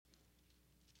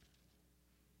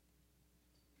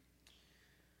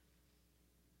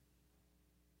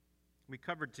We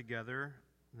covered together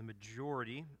the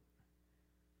majority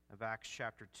of Acts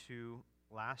chapter 2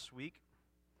 last week.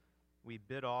 We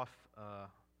bit off a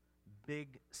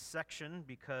big section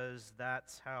because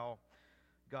that's how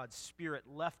God's Spirit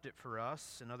left it for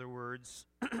us. In other words,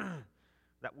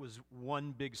 that was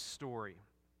one big story.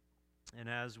 And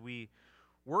as we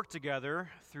work together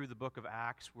through the book of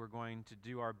Acts, we're going to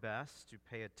do our best to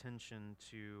pay attention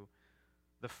to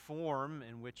the form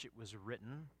in which it was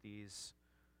written. These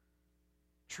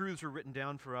truths were written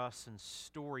down for us in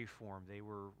story form. They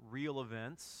were real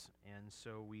events, and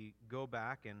so we go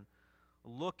back and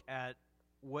look at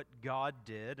what God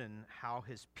did and how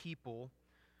His people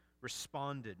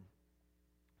responded.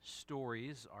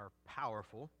 Stories are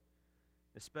powerful,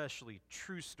 especially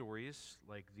true stories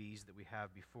like these that we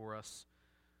have before us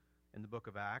in the book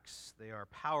of Acts. They are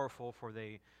powerful for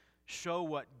they show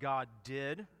what God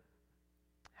did,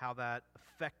 how that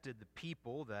affected the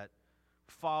people that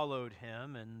followed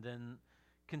Him, and then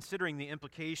considering the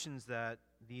implications that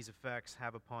these effects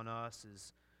have upon us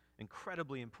is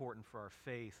incredibly important for our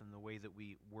faith and the way that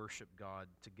we worship God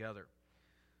together.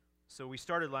 So we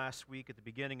started last week at the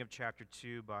beginning of chapter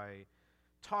 2 by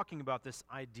talking about this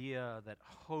idea that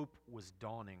hope was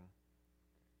dawning.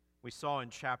 We saw in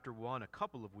chapter 1 a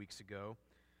couple of weeks ago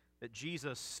that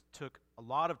Jesus took a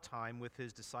lot of time with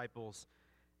His disciples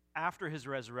after His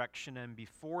resurrection and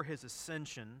before His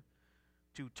ascension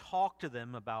to talk to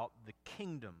them about the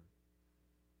kingdom.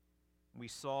 We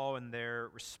saw in their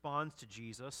response to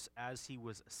Jesus as He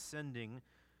was ascending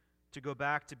to go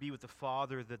back to be with the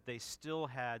Father that they still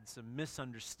had some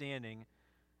misunderstanding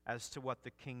as to what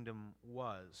the kingdom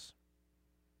was.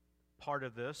 Part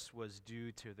of this was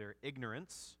due to their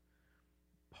ignorance.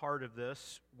 Part of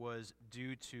this was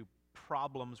due to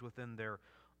problems within their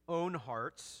own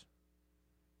hearts.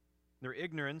 Their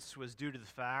ignorance was due to the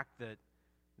fact that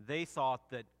they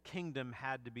thought that kingdom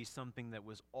had to be something that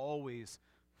was always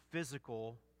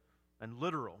physical and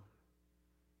literal.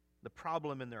 The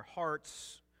problem in their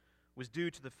hearts was due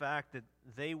to the fact that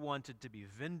they wanted to be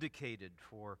vindicated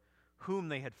for whom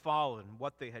they had followed and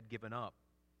what they had given up.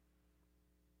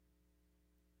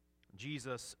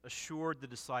 Jesus assured the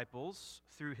disciples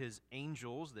through His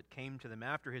angels that came to them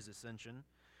after His ascension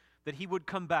that He would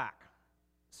come back,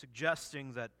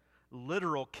 suggesting that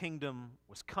literal kingdom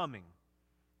was coming,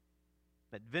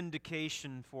 that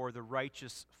vindication for the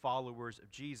righteous followers of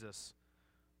Jesus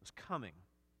was coming,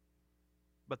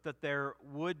 but that there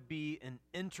would be an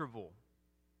interval,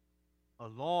 a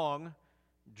long,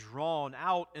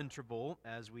 drawn-out interval,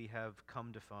 as we have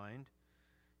come to find,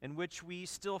 in which we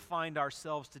still find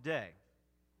ourselves today.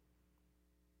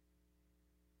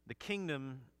 The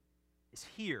kingdom is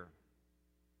here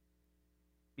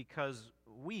because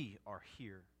we are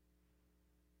here.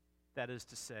 That is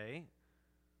to say,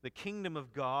 the kingdom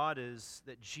of God is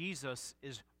that Jesus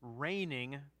is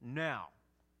reigning now.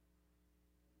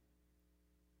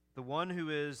 The one who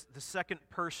is the second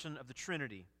person of the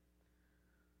Trinity,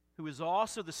 who is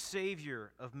also the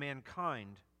Savior of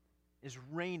mankind, is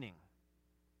reigning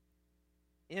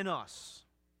in us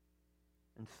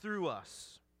and through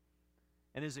us,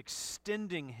 and is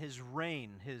extending His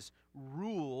reign, His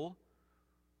rule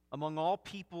among all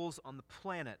peoples on the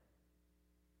planet.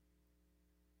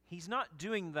 He's not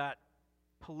doing that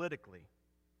politically.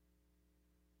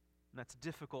 And that's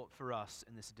difficult for us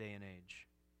in this day and age.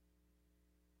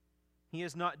 He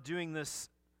is not doing this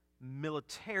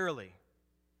militarily,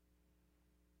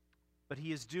 but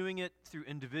He is doing it through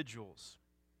individuals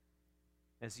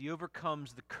as He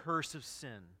overcomes the curse of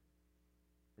sin,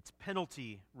 its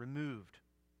penalty removed,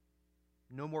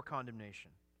 no more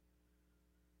condemnation,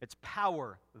 its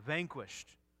power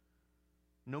vanquished,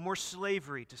 no more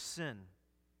slavery to sin.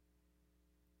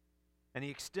 And He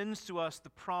extends to us the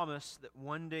promise that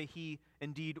one day He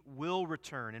indeed will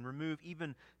return and remove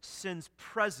even sin's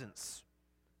presence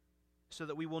so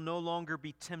that we will no longer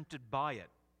be tempted by it.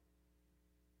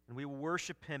 And we will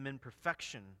worship Him in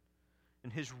perfection,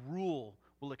 and His rule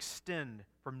will extend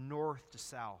from north to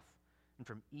south and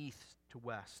from east to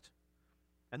west.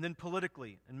 And then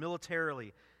politically and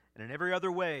militarily and in every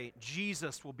other way,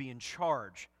 Jesus will be in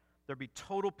charge. There'll be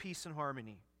total peace and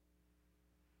harmony.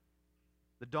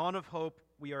 The dawn of hope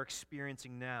we are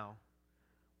experiencing now,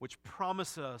 which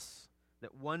promise us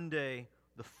that one day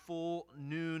the full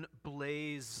noon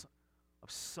blaze of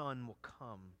sun will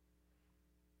come,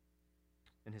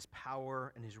 and His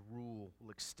power and His rule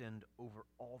will extend over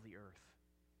all the earth.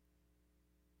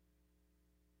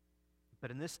 But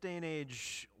in this day and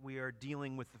age, we are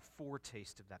dealing with the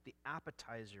foretaste of that, the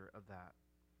appetizer of that.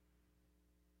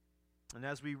 And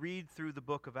as we read through the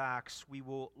book of Acts, we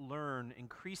will learn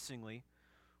increasingly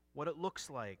what it looks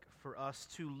like for us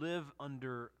to live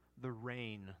under the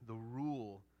reign, the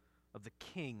rule of the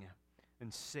King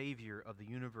and Savior of the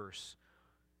universe.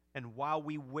 And while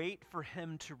we wait for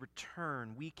him to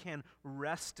return, we can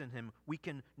rest in him, we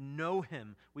can know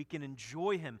him, we can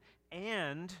enjoy him,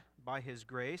 and by his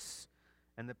grace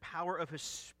and the power of his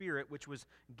Spirit, which was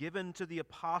given to the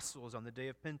apostles on the day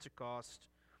of Pentecost,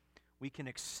 we can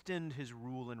extend his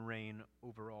rule and reign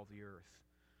over all the earth.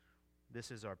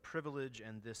 This is our privilege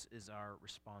and this is our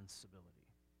responsibility.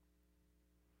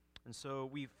 And so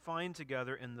we find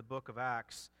together in the book of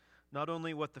Acts not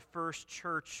only what the first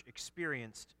church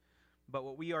experienced, but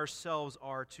what we ourselves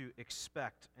are to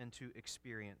expect and to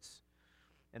experience.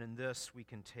 And in this we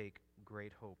can take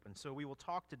great hope. And so we will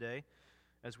talk today,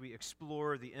 as we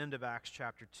explore the end of Acts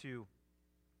chapter 2,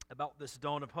 about this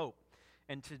dawn of hope.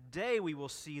 And today we will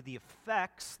see the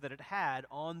effects that it had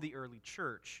on the early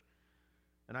church.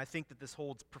 And I think that this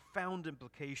holds profound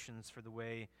implications for the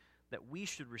way that we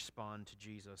should respond to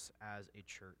Jesus as a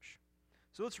church.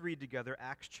 So let's read together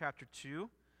Acts chapter 2,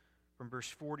 from verse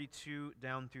 42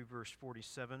 down through verse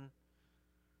 47.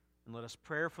 And let us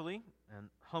prayerfully and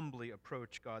humbly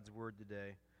approach God's word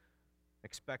today,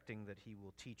 expecting that he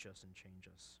will teach us and change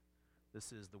us.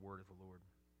 This is the word of the Lord.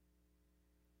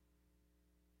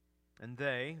 And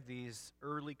they, these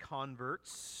early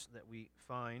converts that we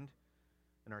find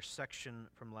in our section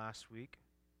from last week,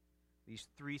 these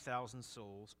 3,000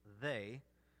 souls, they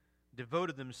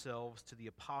devoted themselves to the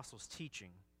apostles'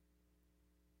 teaching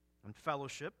and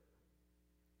fellowship,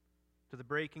 to the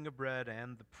breaking of bread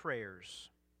and the prayers.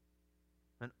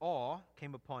 And awe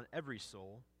came upon every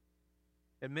soul,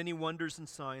 and many wonders and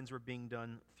signs were being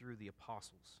done through the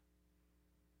apostles.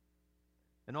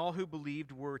 And all who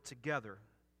believed were together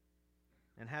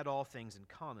and had all things in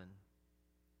common.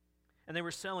 And they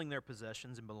were selling their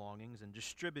possessions and belongings and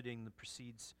distributing the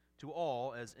proceeds to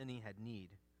all as any had need.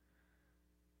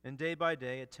 And day by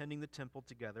day, attending the temple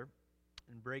together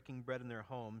and breaking bread in their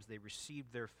homes, they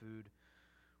received their food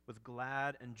with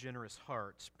glad and generous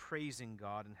hearts, praising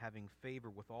God and having favor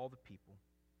with all the people.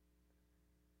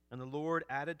 And the Lord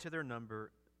added to their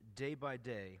number day by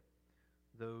day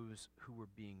those who were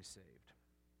being saved.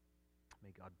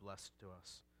 May God bless to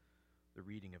us the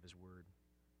reading of his word.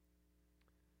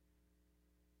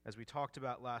 As we talked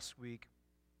about last week,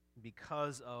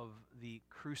 because of the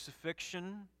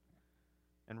crucifixion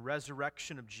and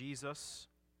resurrection of Jesus,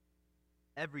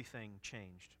 everything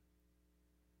changed.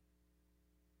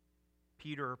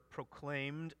 Peter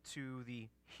proclaimed to the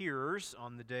hearers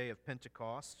on the day of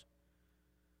Pentecost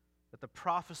that the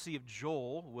prophecy of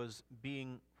Joel was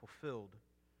being fulfilled.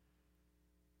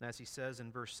 And as he says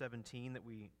in verse 17 that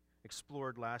we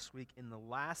explored last week, in the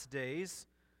last days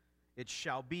it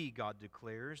shall be, God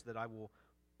declares, that I will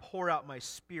pour out my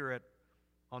Spirit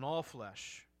on all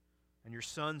flesh, and your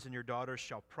sons and your daughters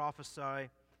shall prophesy,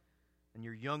 and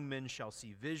your young men shall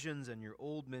see visions, and your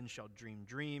old men shall dream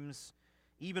dreams.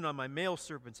 Even on my male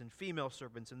servants and female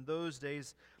servants, in those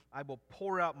days I will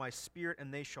pour out my Spirit,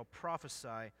 and they shall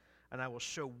prophesy, and I will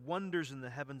show wonders in the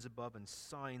heavens above and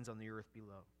signs on the earth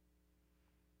below.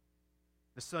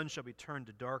 The sun shall be turned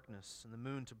to darkness, and the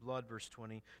moon to blood, verse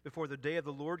 20. Before the day of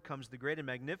the Lord comes, the great and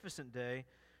magnificent day,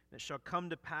 and it shall come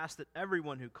to pass that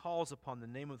everyone who calls upon the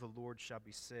name of the Lord shall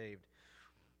be saved.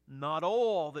 Not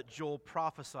all that Joel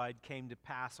prophesied came to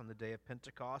pass on the day of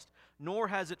Pentecost, nor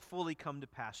has it fully come to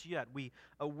pass yet. We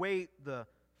await the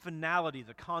finality,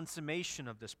 the consummation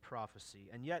of this prophecy,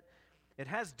 and yet it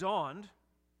has dawned.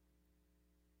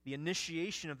 The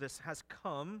initiation of this has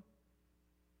come.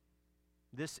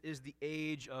 This is the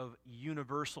age of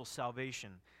universal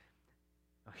salvation.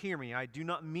 Now, hear me, I do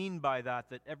not mean by that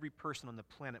every person on the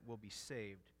planet will be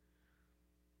saved.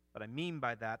 But I mean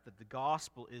by that the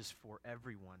gospel is for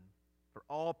everyone, for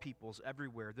all peoples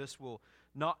everywhere. This will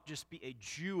not just be a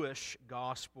Jewish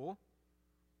gospel.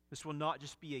 This will not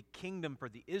just be a kingdom for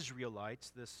the Israelites.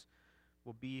 This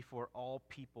will be for all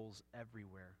peoples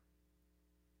everywhere.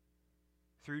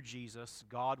 Through Jesus,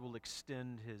 God will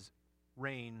extend his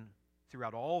reign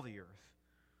throughout all the earth.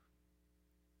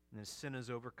 And as sin is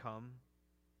overcome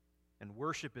and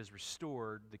worship is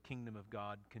restored, the kingdom of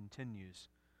God continues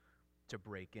to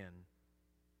break in.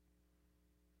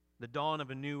 The dawn of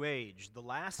a new age, the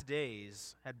last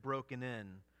days had broken in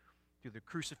through the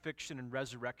crucifixion and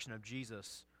resurrection of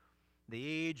Jesus. The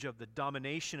age of the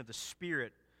domination of the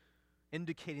Spirit,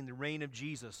 indicating the reign of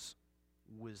Jesus,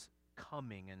 was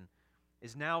coming and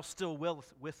is now still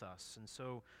with us. And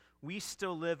so we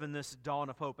still live in this dawn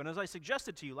of hope. And as I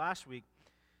suggested to you last week,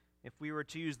 if we were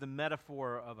to use the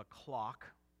metaphor of a clock,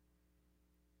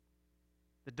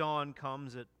 the dawn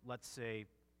comes at, let's say,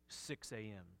 6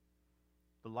 a.m.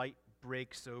 the light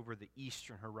breaks over the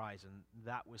eastern horizon.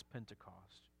 That was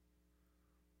Pentecost.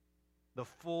 The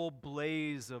full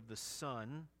blaze of the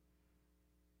sun,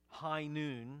 high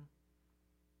noon,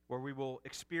 where we will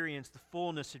experience the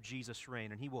fullness of Jesus'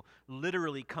 reign, and he will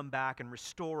literally come back and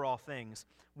restore all things.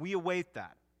 We await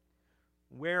that.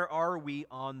 Where are we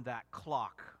on that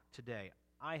clock today?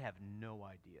 I have no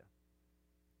idea.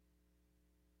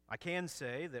 I can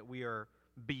say that we are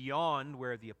beyond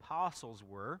where the apostles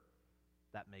were.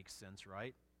 That makes sense,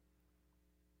 right?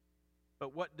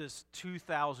 But what does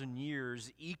 2,000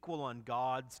 years equal on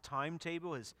God's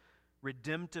timetable, his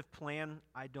redemptive plan?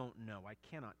 I don't know. I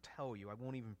cannot tell you. I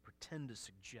won't even pretend to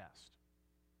suggest.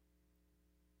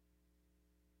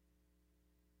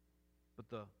 But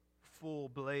the full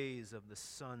blaze of the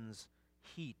sun's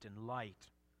heat and light,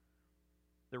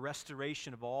 the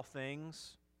restoration of all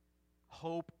things,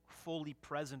 hope fully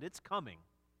present, it's coming.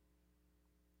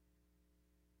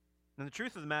 And the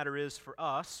truth of the matter is, for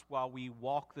us, while we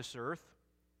walk this earth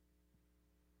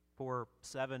for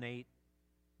 7, 8,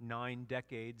 9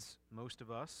 decades, most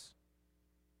of us,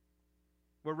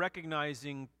 we're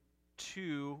recognizing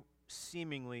two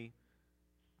seemingly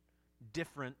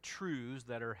different truths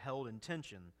that are held in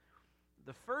tension.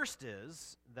 The first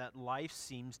is that life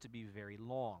seems to be very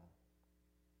long.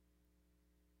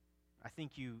 I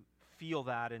think you feel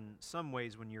that in some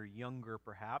ways when you're younger,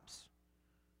 perhaps.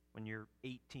 When you're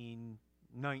 18,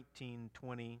 19,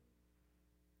 20,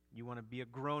 you want to be a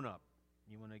grown-up.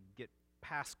 You want to get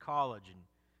past college and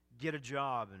get a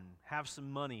job and have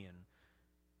some money and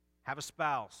have a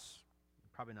spouse.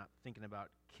 You're probably not thinking about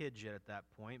kids yet at that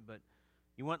point, but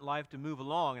you want life to move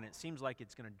along, and it seems like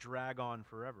it's going to drag on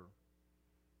forever.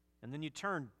 And then you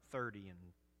turn 30 and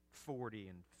 40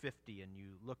 and 50, and you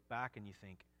look back and you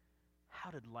think,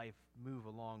 how did life move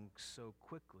along so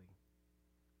quickly?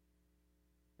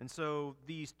 And so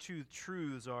these two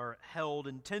truths are held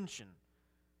in tension.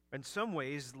 In some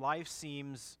ways, life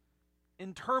seems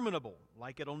interminable,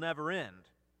 like it'll never end.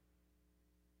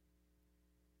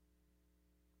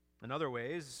 In other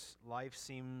ways, life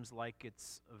seems like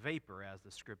it's a vapor, as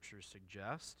the scriptures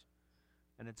suggest,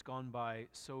 and it's gone by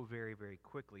so very, very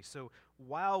quickly. So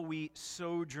while we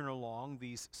sojourn along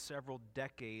these several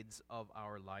decades of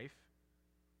our life,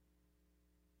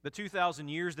 the 2,000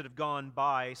 years that have gone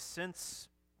by since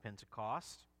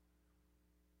Pentecost,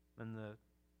 and the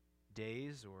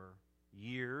days or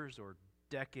years or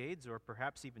decades or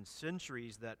perhaps even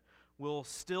centuries that will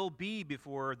still be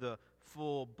before the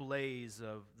full blaze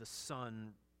of the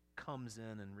sun comes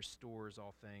in and restores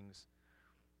all things,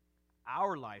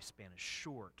 our lifespan is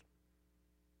short.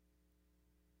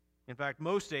 In fact,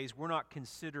 most days we're not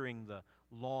considering the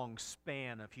long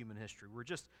span of human history. We're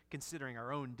just considering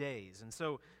our own days. And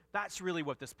so that's really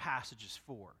what this passage is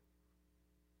for.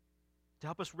 To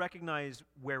help us recognize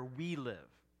where we live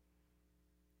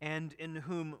and in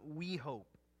whom we hope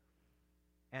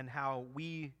and how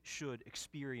we should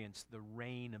experience the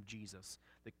reign of Jesus,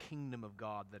 the kingdom of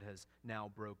God that has now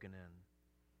broken in.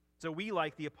 So we,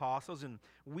 like the apostles, and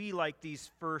we, like these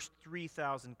first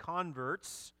 3,000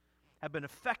 converts, have been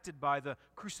affected by the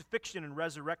crucifixion and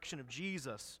resurrection of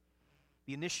Jesus,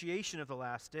 the initiation of the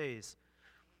last days.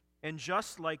 And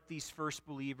just like these first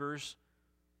believers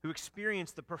who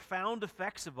experienced the profound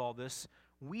effects of all this,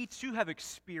 we too have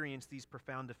experienced these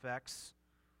profound effects.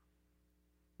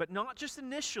 But not just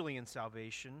initially in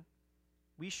salvation,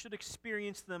 we should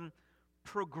experience them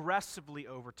progressively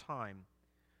over time.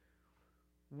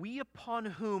 We upon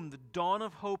whom the dawn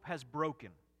of hope has broken,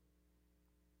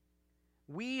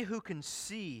 we who can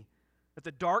see that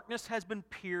the darkness has been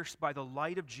pierced by the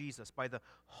light of Jesus, by the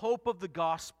hope of the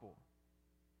gospel,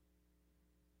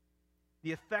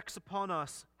 the effects upon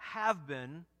us have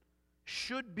been,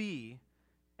 should be,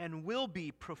 and will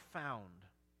be profound.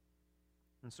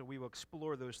 And so we will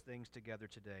explore those things together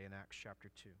today in Acts chapter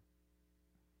 2.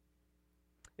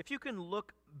 If you can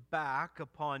look back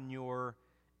upon your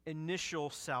initial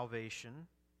salvation,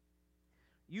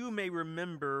 you may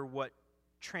remember what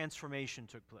transformation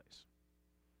took place.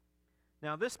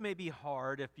 Now, this may be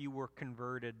hard if you were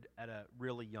converted at a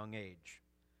really young age,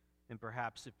 and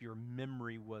perhaps if your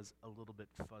memory was a little bit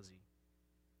fuzzy.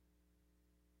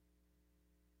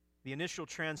 The initial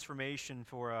transformation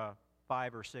for a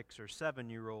 5 or 6 or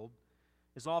 7-year-old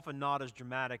is often not as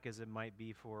dramatic as it might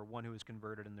be for one who is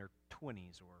converted in their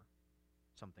 20s or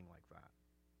something like that.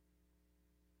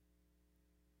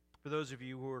 For those of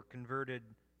you who are converted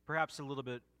perhaps a little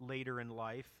bit later in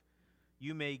life,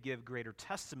 you may give greater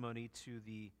testimony to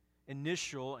the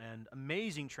initial and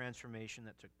amazing transformation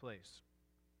that took place.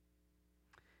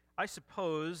 I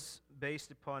suppose,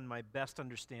 based upon my best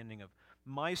understanding of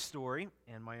my story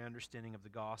and my understanding of the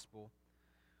gospel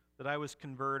that I was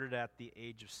converted at the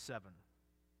age of 7.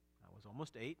 I was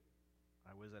almost 8.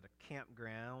 I was at a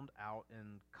campground out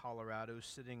in Colorado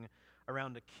sitting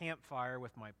around a campfire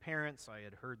with my parents. I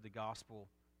had heard the gospel,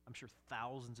 I'm sure,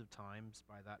 thousands of times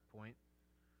by that point.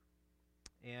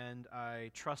 And I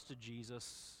trusted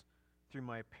Jesus through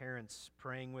my parents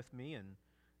praying with me and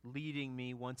leading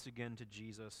me once again to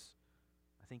Jesus.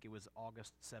 I think it was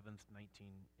August 7th,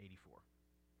 1984.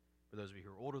 For those of you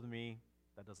who are older than me,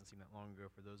 that doesn't seem that long ago.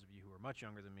 For those of you who are much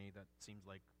younger than me, that seems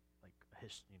like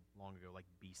long ago, like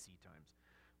BC times.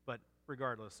 But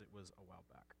regardless, it was a while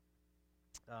back.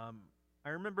 I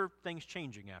remember things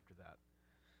changing after that.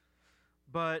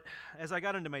 But as I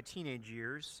got into my teenage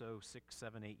years, so 6,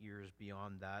 7, 8 years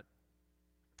beyond that,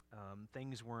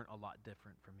 things weren't a lot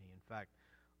different for me. In fact,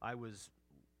 I was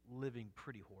living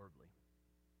pretty horribly.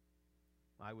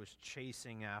 I was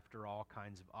chasing after all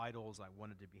kinds of idols. I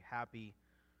wanted to be happy.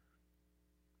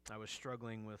 I was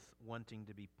struggling with wanting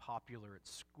to be popular at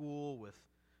school, with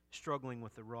struggling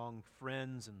with the wrong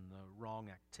friends and the wrong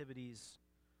activities.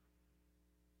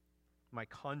 My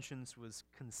conscience was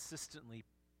consistently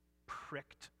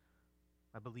pricked,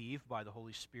 I believe, by the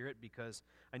Holy Spirit because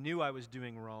I knew I was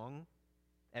doing wrong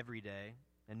every day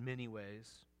in many ways.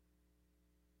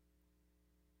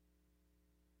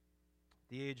 At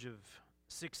the age of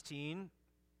 16,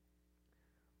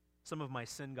 some of my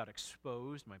sin got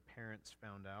exposed. My parents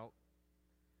found out,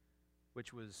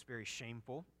 which was very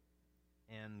shameful,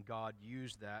 and God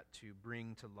used that to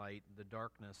bring to light the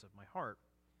darkness of my heart.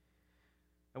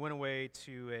 I went away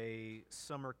to a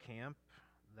summer camp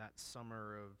that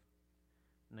summer of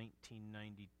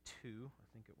 1992, I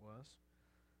think it was.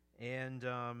 And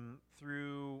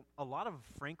through a lot of,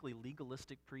 frankly,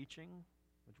 legalistic preaching,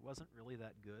 which wasn't really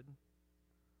that good,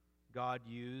 God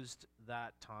used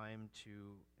that time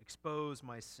to expose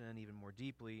my sin even more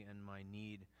deeply and my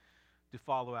need to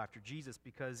follow after Jesus,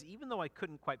 because even though I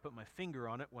couldn't quite put my finger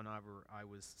on it whenever I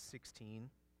was 16,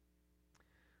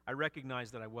 I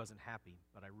recognized that I wasn't happy,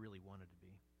 but I really wanted to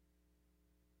be.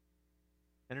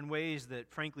 And in ways that,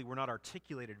 frankly, were not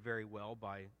articulated very well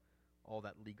by all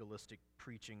that legalistic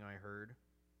preaching I heard,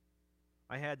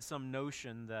 I had some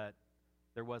notion that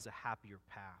there was a happier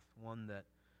path, one that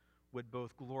would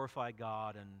both glorify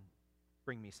God and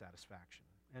bring me satisfaction.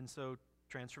 And so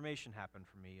transformation happened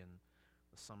for me in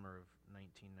the summer of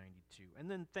 1992.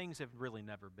 And then things have really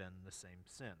never been the same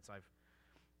since. I've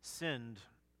sinned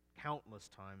countless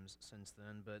times since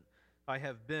then, but I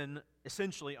have been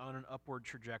essentially on an upward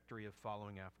trajectory of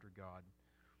following after God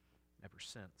ever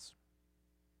since.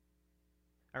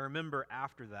 I remember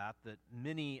after that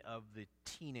many of the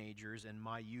teenagers in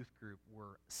my youth group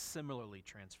were similarly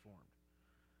transformed.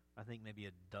 I think maybe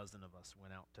a dozen of us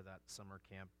went out to that summer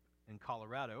camp in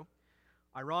Colorado,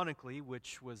 ironically,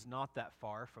 which was not that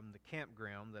far from the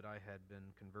campground that I had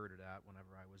been converted at whenever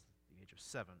I was the age of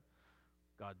 7.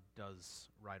 God does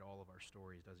write all of our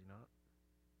stories, does he not?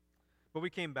 But we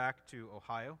came back to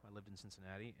Ohio. I lived in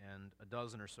Cincinnati, and a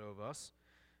dozen or so of us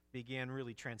began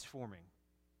really transforming,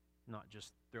 not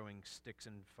just throwing sticks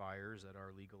and fires at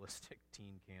our legalistic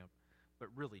teen camp, but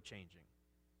really changing.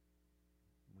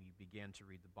 We began to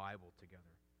read the Bible together,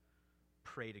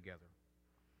 pray together.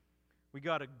 We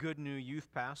got a good new youth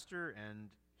pastor, and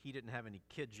he didn't have any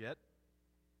kids yet,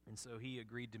 and so he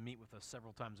agreed to meet with us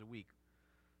several times a week.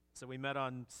 So we met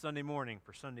on Sunday morning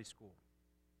for Sunday school,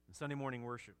 and Sunday morning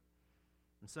worship,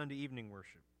 and Sunday evening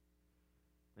worship,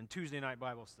 and Tuesday night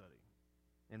Bible study,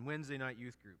 and Wednesday night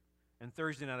youth group, and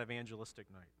Thursday night evangelistic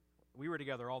night. We were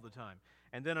together all the time.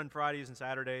 And then on Fridays and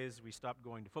Saturdays, we stopped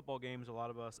going to football games, a lot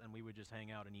of us, and we would just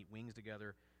hang out and eat wings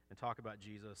together and talk about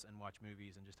Jesus and watch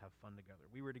movies and just have fun together.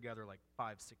 We were together like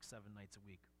 5, 6, 7 nights a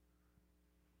week.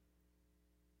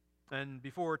 And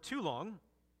before too long,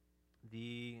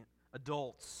 the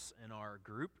adults in our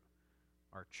group,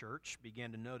 our church,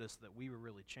 began to notice that we were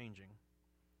really changing.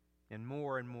 And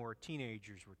more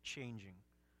teenagers were changing.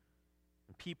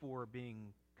 And people were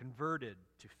being converted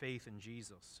to faith in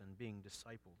Jesus and being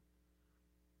discipled.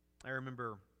 I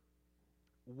remember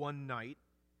one night,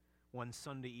 one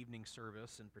Sunday evening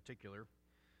service in particular,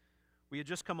 we had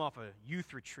just come off a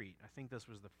youth retreat. I think this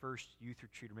was the first youth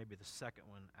retreat, or maybe the second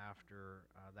one after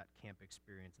that camp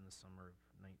experience in the summer of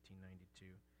 1992.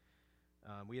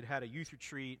 We had had a youth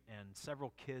retreat, and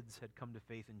several kids had come to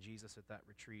faith in Jesus at that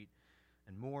retreat,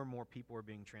 and more people were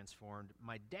being transformed.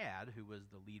 My dad, who was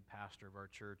the lead pastor of our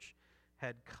church,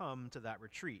 had come to that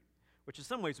retreat, which in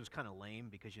some ways was kind of lame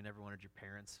because you never wanted your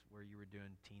parents where you were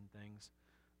doing teen things.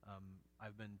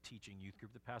 I've been teaching youth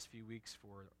group the past few weeks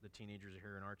for the teenagers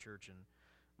here in our church, and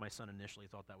My son initially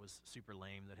thought that was super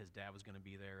lame, that his dad was going to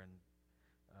be there and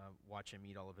watch him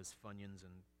eat all of his Funyuns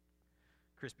and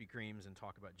Krispy Kremes and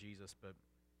talk about Jesus. But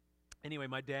anyway,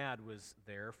 my dad was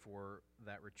there for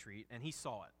that retreat, and he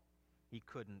saw it. He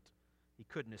couldn't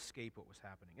escape what was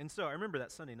happening. And so I remember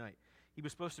that Sunday night, he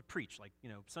was supposed to preach. Like,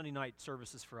 Sunday night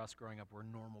services for us growing up were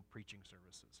normal preaching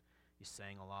services. He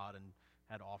sang a lot and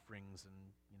had offerings and,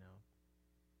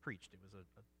 preached. It was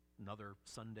another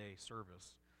Sunday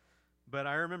service. But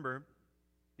I remember,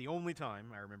 the only time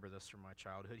I remember this from my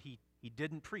childhood, he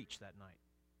didn't preach that night.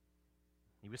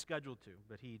 He was scheduled to,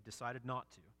 but he decided not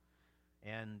to.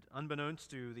 And unbeknownst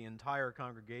to the entire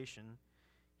congregation,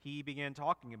 he began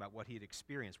talking about what he had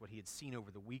experienced, what he had seen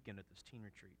over the weekend at this teen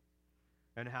retreat,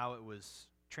 and how it was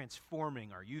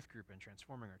transforming our youth group and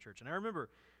transforming our church. And I remember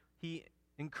he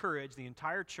encouraged the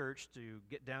entire church to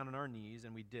get down on our knees,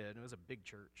 and we did. It was a big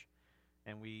church.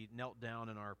 And we knelt down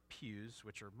in our pews,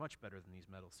 which are much better than these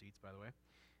metal seats, by the way,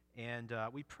 and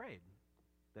we prayed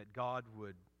that God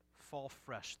would fall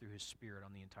fresh through his Spirit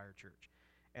on the entire church.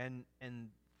 And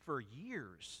for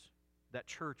years, that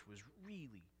church was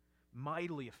really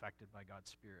mightily affected by God's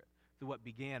Spirit through what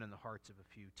began in the hearts of a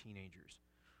few teenagers.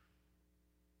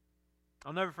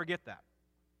 I'll never forget that.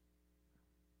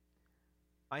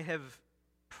 I have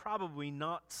probably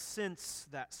not since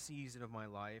that season of my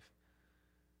life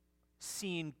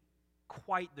seen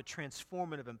quite the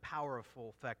transformative and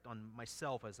powerful effect on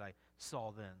myself as I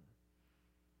saw then.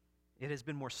 It has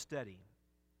been more steady.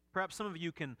 Perhaps some of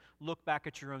you can look back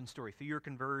at your own story through your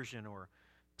conversion or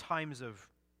times of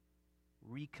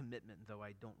recommitment, though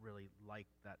I don't really like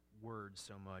that word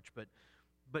so much, but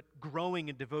growing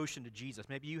in devotion to Jesus.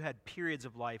 Maybe you had periods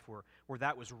of life where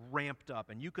that was ramped up,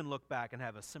 and you can look back and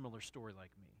have a similar story like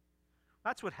me.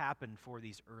 That's what happened for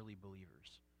these early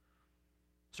believers.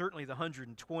 Certainly the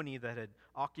 120 that had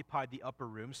occupied the upper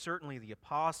room, certainly the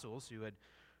apostles who had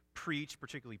preached,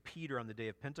 particularly Peter on the day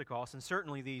of Pentecost, and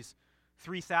certainly these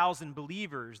 3,000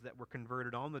 believers that were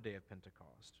converted on the day of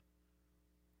Pentecost.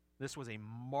 This was a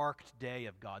marked day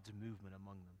of God's movement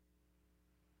among them.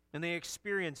 And they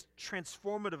experienced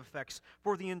transformative effects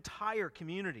for the entire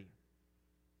community.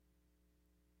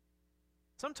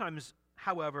 Sometimes,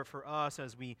 however, for us,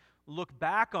 as we look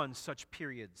back on such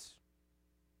periods,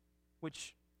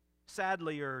 which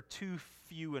sadly are too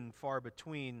few and far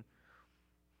between,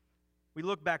 we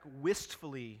look back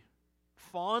wistfully,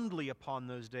 fondly upon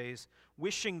those days,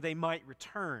 wishing they might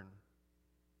return.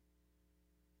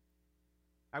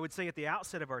 I would say at the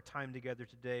outset of our time together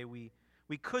today, we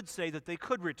could say that they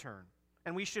could return,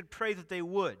 and we should pray that they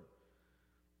would,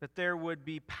 that there would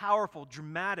be powerful,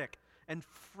 dramatic, and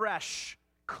fresh,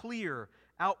 clear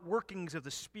outworkings of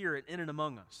the Spirit in and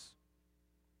among us.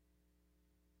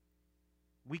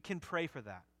 We can pray for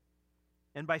that,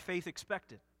 and by faith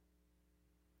expect it.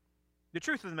 The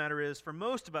truth of the matter is, for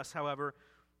most of us, however,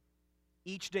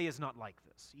 each day is not like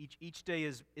this. Each day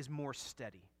is more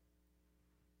steady.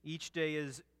 Each day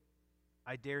is,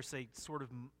 I dare say, sort of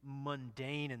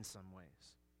mundane in some ways.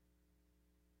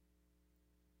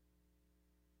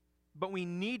 But we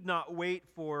need not wait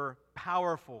for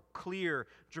powerful, clear,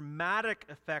 dramatic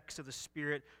effects of the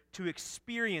Spirit to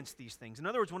experience these things. In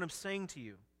other words, what I'm saying to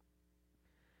you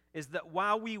is that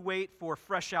while we wait for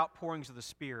fresh outpourings of the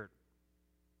Spirit,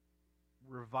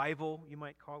 revival, you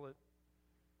might call it,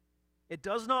 it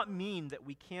does not mean that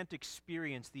we can't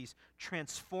experience these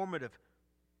transformative,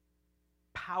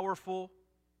 powerful,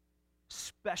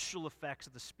 special effects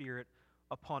of the Spirit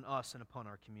upon us and upon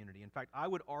our community. In fact, I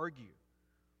would argue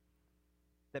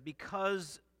that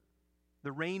because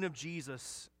the reign of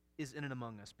Jesus is in and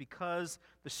among us, because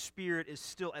the Spirit is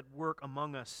still at work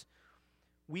among us,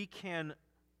 we can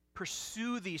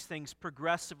pursue these things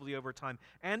progressively over time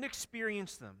and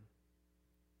experience them.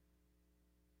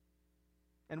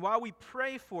 And while we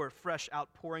pray for fresh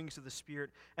outpourings of the Spirit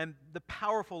and the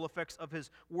powerful effects of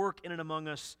His work in and among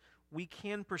us, we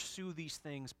can pursue these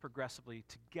things progressively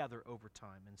together over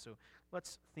time. And so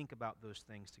let's think about those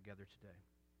things together today.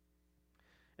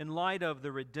 In light of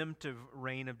the redemptive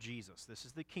reign of Jesus, this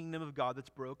is the kingdom of God that's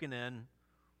broken in.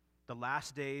 The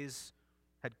last days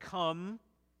had come.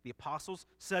 The apostles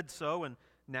said so, and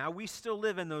now we still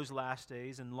live in those last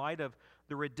days in light of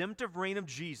the redemptive reign of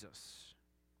Jesus.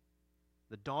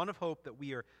 The dawn of hope that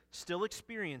we are still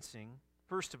experiencing.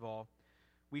 First of all,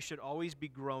 we should always be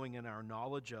growing in our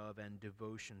knowledge of and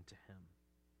devotion to Him.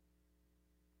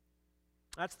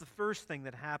 That's the first thing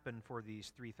that happened for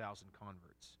these 3,000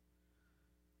 converts.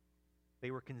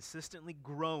 They were consistently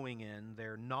growing in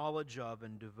their knowledge of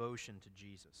and devotion to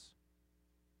Jesus.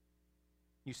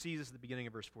 You see this at the beginning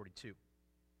of verse 42.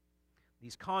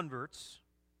 These converts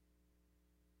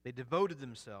They devoted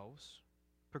themselves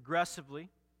progressively,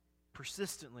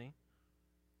 persistently,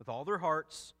 with all their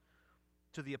hearts,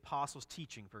 to the apostles'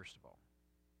 teaching, first of all.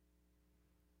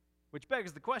 Which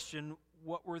begs the question,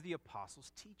 what were the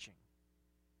apostles teaching?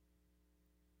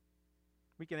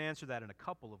 We can answer that in a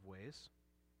couple of ways.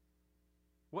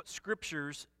 What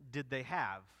scriptures did they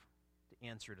have to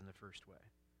answer it in the first way?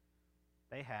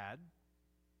 They had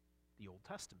the Old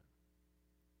Testament.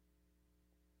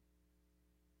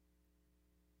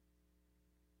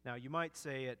 Now, you might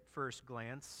say at first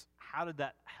glance, how did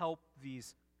that help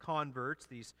these converts,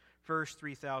 these first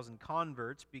 3,000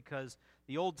 converts? Because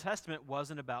the Old Testament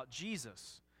wasn't about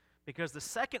Jesus. Because the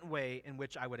second way in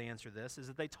which I would answer this is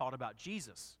that they taught about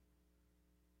Jesus.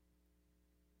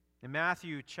 In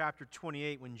Matthew chapter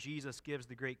 28, when Jesus gives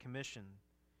the Great Commission,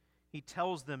 he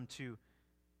tells them to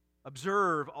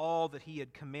observe all that he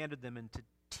had commanded them and to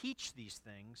teach these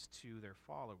things to their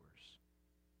followers.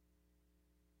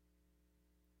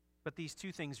 But these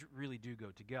two things really do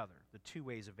go together. The two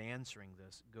ways of answering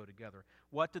this go together.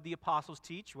 What did the apostles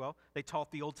teach? Well, they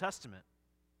taught the Old Testament.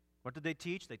 What did they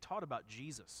teach? They taught about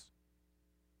Jesus.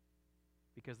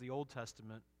 Because the Old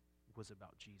Testament was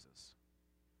about Jesus.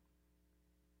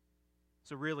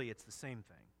 So really, it's the same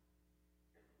thing.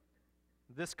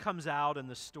 This comes out in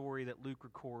the story that Luke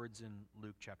records in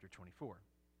Luke chapter 24.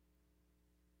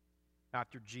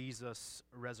 After Jesus'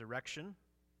 resurrection,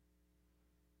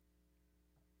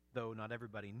 though not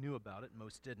everybody knew about it,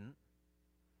 most didn't,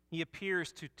 he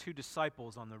appears to two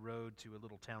disciples on the road to a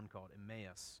little town called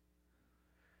Emmaus.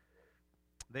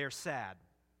 They are sad.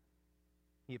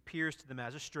 He appears to them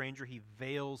as a stranger. He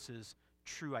veils his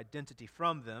true identity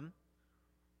from them.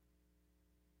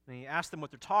 And he asks them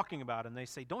what they're talking about, and they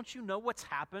say, "Don't you know what's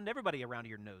happened?" Everybody around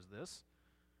here knows this.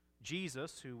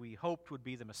 Jesus, who we hoped would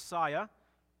be the Messiah,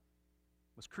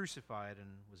 was crucified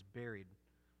and was buried.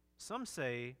 Some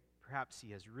say perhaps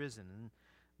he has risen. And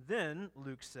then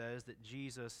Luke says that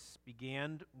Jesus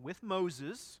began with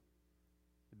Moses,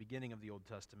 the beginning of the Old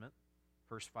Testament,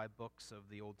 first 5 books of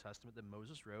the Old Testament that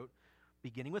Moses wrote.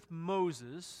 Beginning with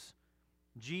Moses,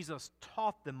 Jesus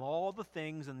taught them all the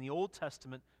things in the Old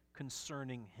Testament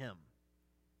concerning him.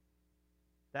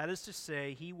 That is to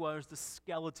say, he was the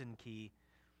skeleton key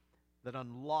that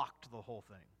unlocked the whole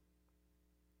thing.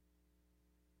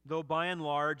 Though by and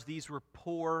large these were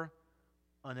poor,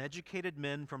 uneducated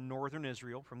men from northern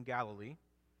Israel, from Galilee,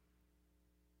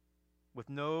 with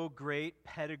no great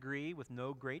pedigree, with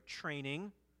no great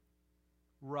training,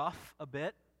 rough a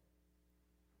bit,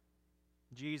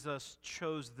 Jesus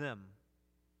chose them.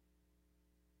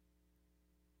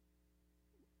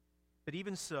 But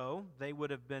even so, they would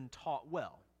have been taught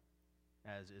well,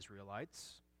 as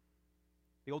Israelites,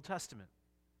 the Old Testament,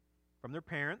 from their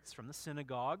parents, from the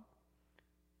synagogue,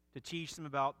 to teach them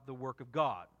about the work of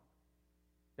God,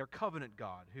 their covenant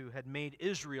God, who had made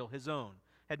Israel his own,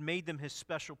 had made them his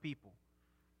special people.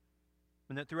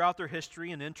 And that throughout their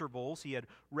history and intervals, he had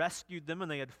rescued them and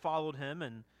they had followed him,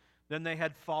 and then they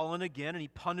had fallen again and he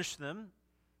punished them,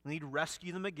 and he'd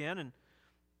rescue them again and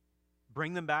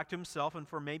bring them back to himself, and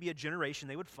for maybe a generation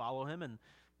they would follow him, and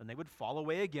then they would fall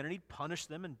away again, and he'd punish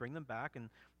them and bring them back, and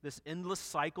this endless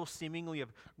cycle seemingly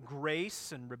of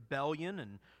grace and rebellion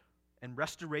and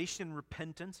restoration and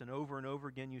repentance, and over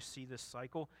again you see this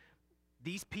cycle.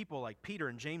 These people like Peter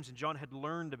and James and John had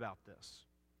learned about this.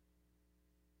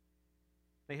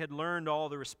 They had learned all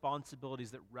the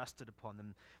responsibilities that rested upon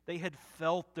them. They had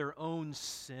felt their own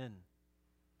sin.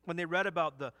 When they read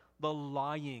about the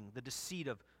lying, the deceit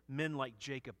of men like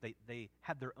Jacob, they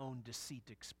had their own deceit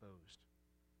exposed.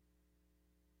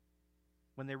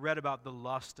 When they read about the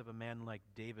lust of a man like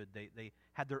David, they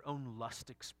had their own lust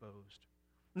exposed.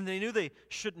 And they knew they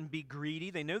shouldn't be greedy.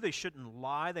 They knew they shouldn't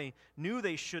lie. They knew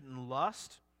they shouldn't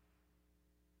lust.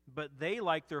 But they,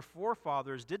 like their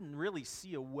forefathers, didn't really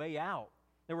see a way out.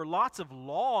 There were lots of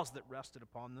laws that rested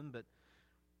upon them, but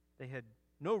they had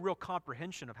no real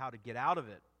comprehension of how to get out of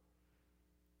it.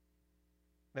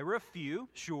 There were a few,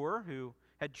 sure, who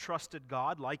had trusted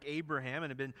God like Abraham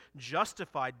and had been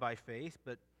justified by faith,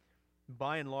 but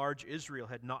by and large, Israel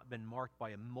had not been marked by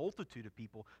a multitude of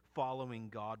people following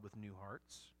God with new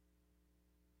hearts.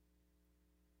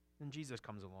 And Jesus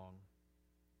comes along,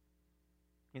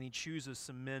 and he chooses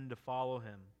some men to follow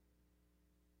him.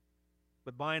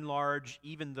 But by and large,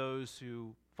 even those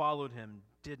who followed him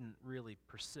didn't really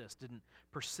persist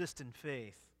in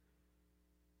faith.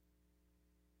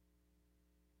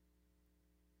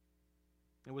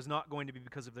 It was not going to be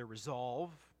because of their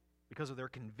resolve, because of their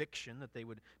conviction that they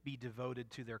would be devoted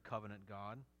to their covenant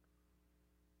God.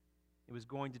 It was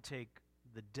going to take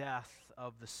the death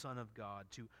of the Son of God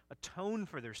to atone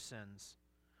for their sins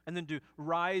and then to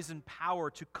rise in power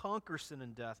to conquer sin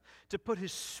and death, to put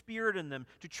His Spirit in them,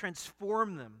 to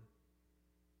transform them.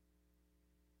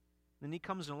 Then He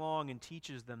comes along and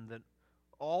teaches them that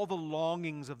all the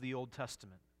longings of the Old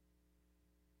Testament,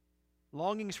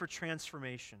 longings for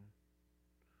transformation,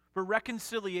 for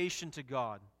reconciliation to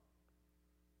God,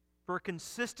 for a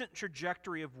consistent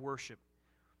trajectory of worship,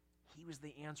 He was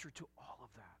the answer to all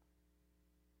of that.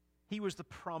 He was the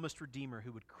promised Redeemer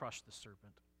who would crush the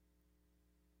serpent.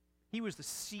 He was the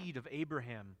seed of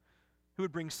Abraham who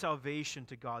would bring salvation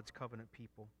to God's covenant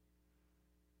people.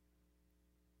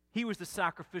 He was the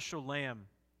sacrificial lamb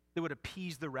that would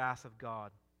appease the wrath of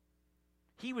God.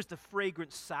 He was the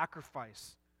fragrant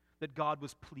sacrifice that God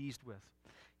was pleased with.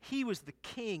 He was the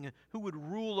king who would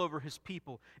rule over His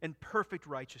people in perfect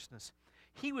righteousness.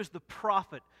 He was the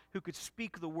prophet who could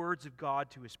speak the words of God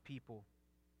to His people.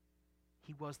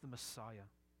 He was the Messiah.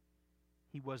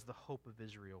 He was the hope of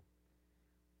Israel.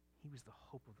 He was the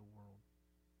hope of the world.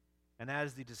 And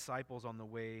as the disciples on the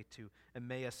way to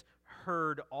Emmaus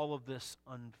heard all of this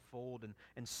unfold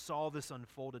and saw this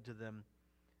unfolded to them,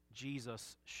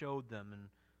 Jesus showed them and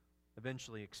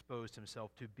eventually exposed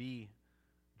Himself to be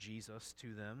Jesus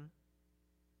to them,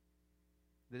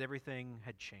 that everything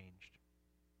had changed.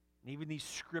 And even these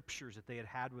scriptures that they had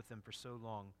had with them for so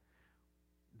long,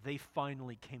 they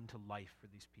finally came to life for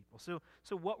these people. So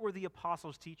what were the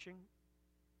apostles teaching?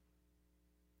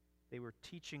 They were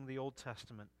teaching the Old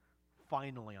Testament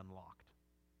finally unlocked.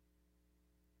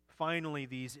 Finally,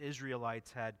 these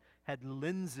Israelites had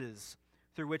lenses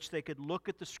through which they could look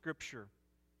at the Scripture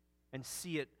and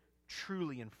see it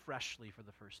truly and freshly for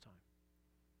the first time.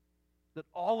 That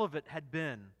all of it had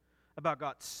been about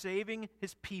God saving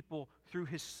His people through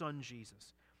His Son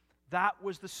Jesus. That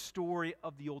was the story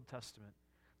of the Old Testament.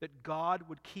 That God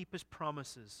would keep His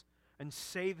promises and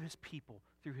save His people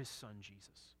through His Son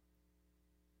Jesus.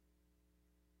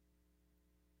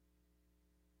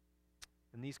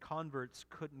 And these converts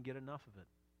couldn't get enough of it.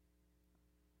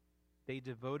 They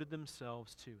devoted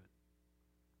themselves to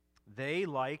it. They,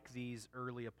 like these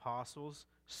early apostles,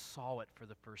 saw it for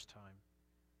the first time.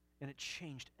 And it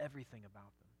changed everything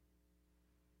about them.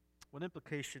 What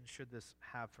implications should this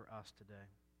have for us today?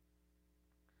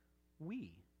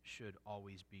 We should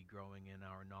always be growing in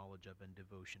our knowledge of and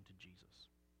devotion to Jesus.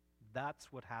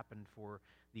 That's what happened for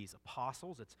these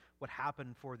apostles. It's what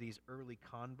happened for these early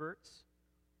converts.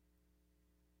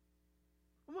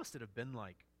 What must it have been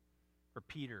like for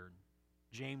Peter,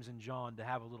 James, and John to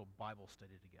have a little Bible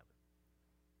study together?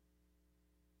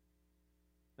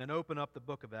 Then open up the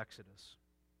book of Exodus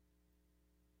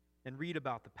and read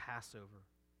about the Passover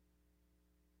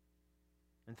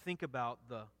and think about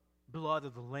the blood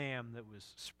of the lamb that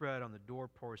was spread on the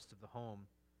doorposts of the home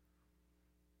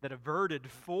that averted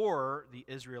for the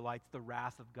Israelites the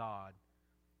wrath of God,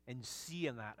 and see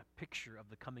in that a picture of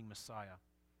the coming Messiah,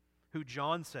 who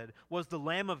John said was the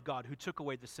Lamb of God who took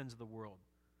away the sins of the world.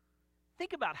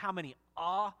 Think about how many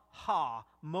aha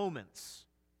moments,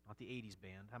 not the 80s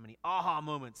band, how many aha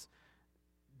moments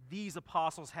these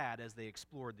apostles had as they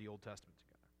explored the Old Testament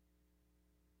together.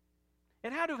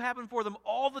 It had to have happened for them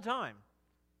all the time.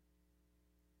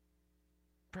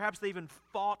 Perhaps they even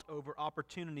fought over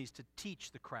opportunities to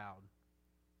teach the crowd.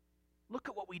 Look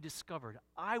at what we discovered.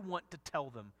 I want to tell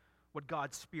them what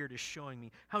God's Spirit is showing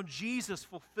me, how Jesus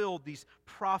fulfilled these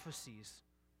prophecies,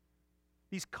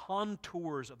 these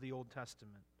contours of the Old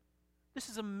Testament. This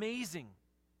is amazing.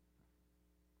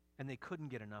 And they couldn't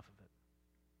get enough of it.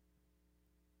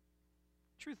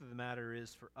 The truth of the matter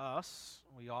is, for us,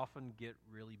 we often get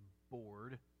really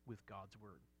bored with God's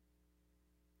Word.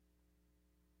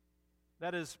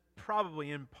 That is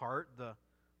probably in part the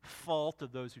fault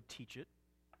of those who teach it,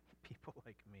 people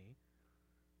like me.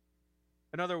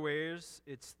 In other ways,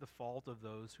 it's the fault of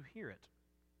those who hear it,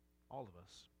 all of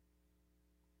us.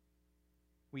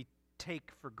 We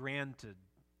take for granted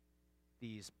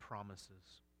these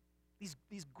promises,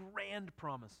 these grand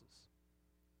promises,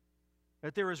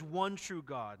 that there is one true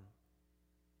God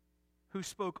who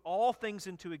spoke all things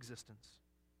into existence,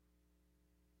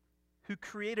 who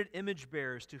created image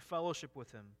bearers to fellowship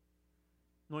with Him,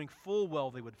 knowing full well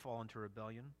they would fall into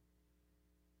rebellion,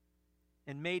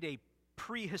 and made a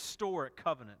prehistoric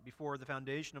covenant before the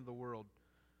foundation of the world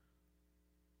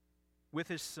with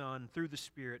His Son through the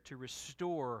Spirit to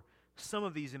restore some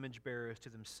of these image bearers to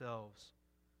themselves,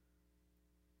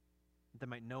 that they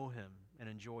might know Him and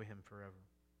enjoy Him forever.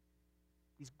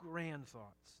 These grand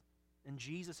thoughts. And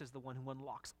Jesus is the one who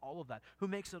unlocks all of that, who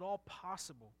makes it all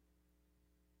possible.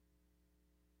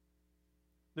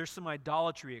 There's some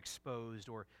idolatry exposed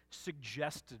or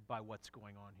suggested by what's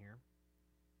going on here.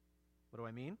 What do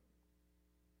I mean?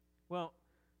 Well,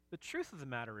 The truth of the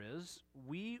matter is,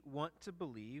 we want to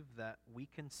believe that we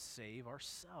can save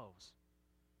ourselves.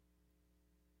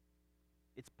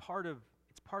 It's part of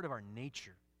our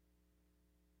nature.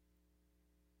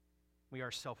 We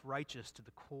are self-righteous to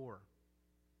the core.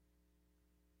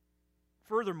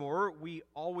 Furthermore, we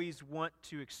always want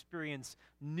to experience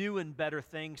new and better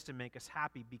things to make us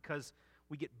happy because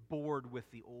we get bored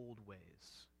with the old ways.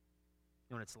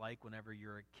 You know what it's like whenever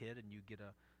you're a kid and you get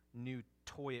a new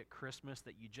toy at Christmas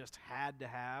that you just had to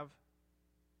have?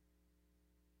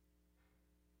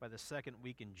 By the second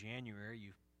week in January,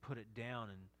 you've put it down,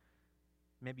 and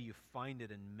maybe you find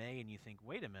it in May and you think,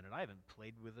 wait a minute, I haven't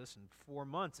played with this in 4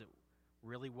 months. It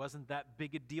really wasn't that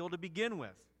big a deal to begin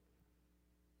with.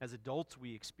 As adults,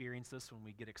 we experience this when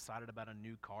we get excited about a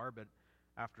new car, but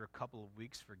after a couple of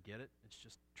weeks, forget it. It's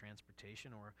just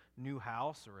transportation or a new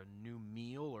house or a new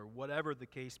meal or whatever the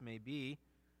case may be.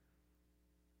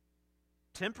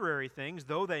 Temporary things,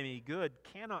 though they may be good,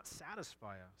 cannot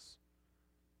satisfy us.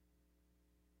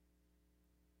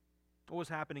 What was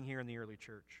happening here in the early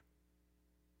church?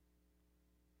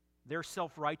 Their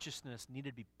self-righteousness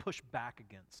needed to be pushed back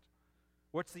against.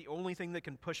 What's the only thing that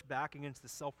can push back against the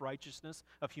self-righteousness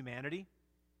of humanity?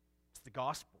 It's the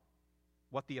gospel,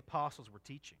 what the apostles were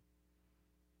teaching.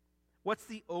 What's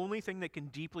the only thing that can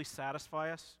deeply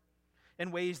satisfy us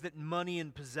in ways that money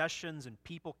and possessions and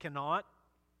people cannot?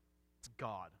 It's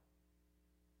God.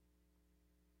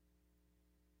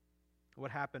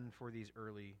 What happened for these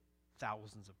early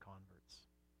thousands of converts?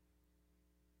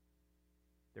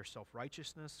 Their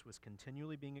self-righteousness was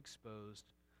continually being exposed,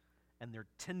 and their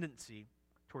tendency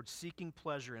towards seeking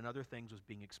pleasure in other things was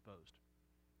being exposed.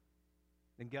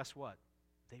 And guess what?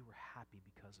 They were happy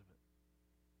because of it.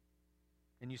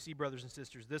 And you see, brothers and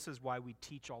sisters, this is why we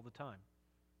teach all the time.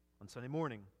 On Sunday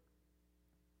morning,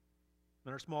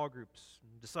 in our small groups,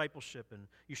 discipleship, and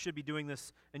you should be doing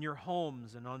this in your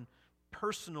homes and on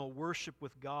personal worship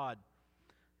with God.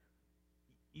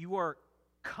 You are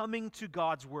coming to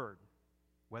God's Word,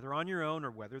 whether on your own or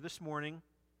whether this morning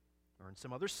or in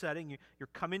some other setting. You're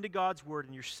coming to God's Word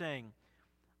and you're saying,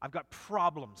 I've got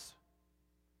problems.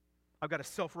 I've got a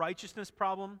self-righteousness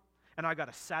problem and I've got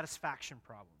a satisfaction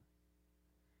problem.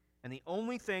 And the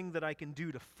only thing that I can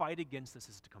do to fight against this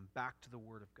is to come back to the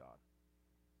Word of God.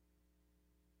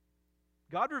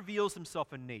 God reveals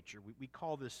himself in nature. We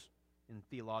call this, in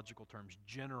theological terms,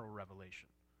 general revelation.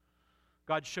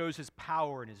 God shows his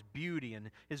power and his beauty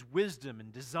and his wisdom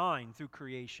and design through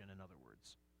creation, in other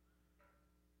words.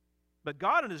 But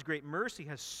God, in his great mercy,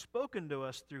 has spoken to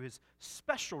us through his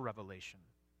special revelation,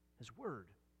 his Word.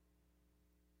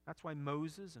 That's why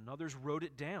Moses and others wrote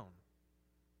it down.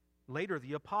 Later,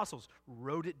 the apostles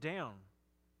wrote it down.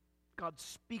 God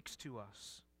speaks to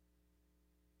us.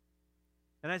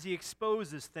 And as he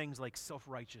exposes things like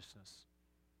self-righteousness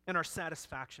and our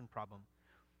satisfaction problem,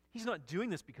 he's not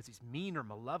doing this because he's mean or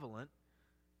malevolent.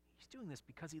 He's doing this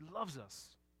because he loves us.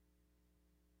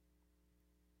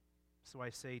 So I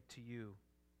say to you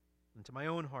and to my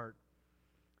own heart,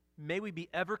 may we be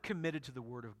ever committed to the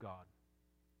Word of God,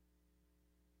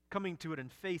 coming to it in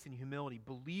faith and humility,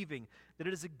 believing that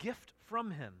it is a gift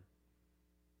from him.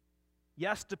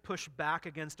 Yes, to push back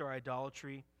against our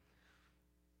idolatry,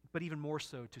 but even more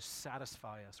so to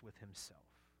satisfy us with himself.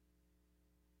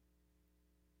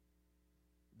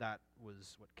 That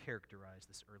was what characterized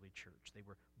this early church. They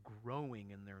were growing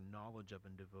in their knowledge of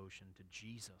and devotion to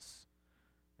Jesus,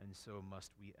 and so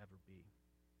must we ever be.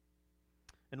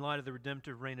 In light of the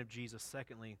redemptive reign of Jesus,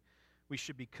 secondly, we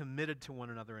should be committed to one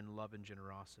another in love and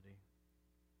generosity.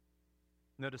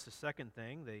 Notice the second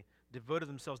thing, they devoted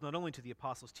themselves not only to the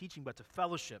apostles' teaching, but to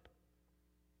fellowship.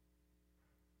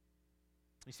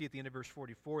 You see at the end of verse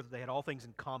 44 that they had all things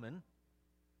in common.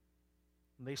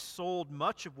 They sold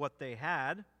much of what they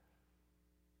had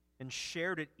and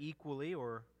shared it equally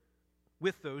or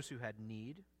with those who had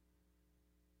need.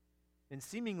 And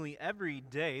seemingly every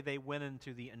day they went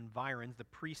into the environs, the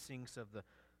precincts of the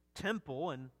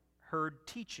temple, and heard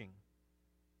teaching.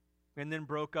 And then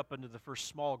broke up into the first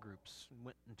small groups and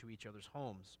went into each other's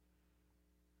homes.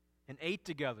 And ate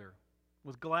together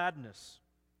with gladness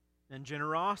and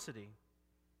generosity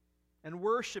and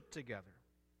worshiped together.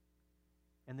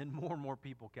 And then more and more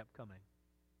people kept coming.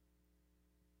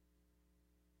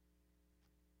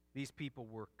 These people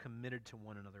were committed to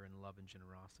one another in love and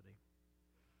generosity.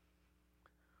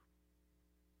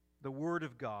 The Word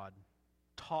of God,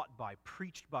 taught by,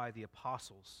 preached by the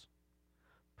apostles,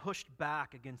 pushed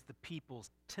back against the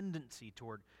people's tendency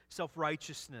toward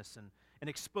self-righteousness and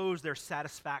exposed their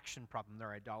satisfaction problem,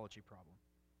 their idolatry problem.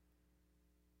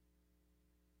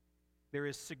 There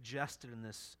is suggested in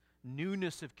this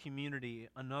newness of community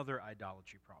another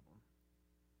idolatry problem.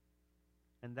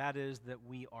 And that is that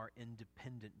we are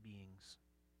independent beings,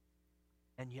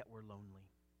 and yet we're lonely.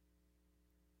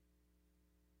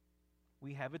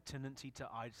 We have a tendency to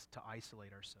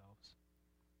isolate ourselves.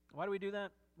 Why do we do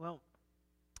that? Well,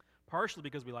 partially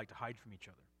because we like to hide from each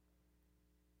other.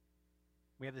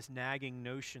 We have this nagging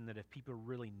notion that if people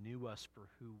really knew us for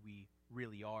who we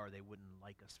really are, they wouldn't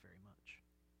like us very much.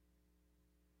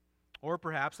 Or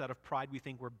perhaps out of pride we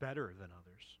think we're better than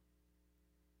others.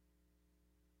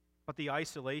 But the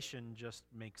isolation just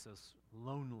makes us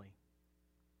lonely.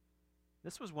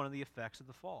 This was one of the effects of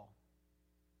the fall.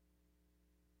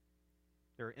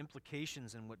 There are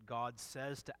implications in what God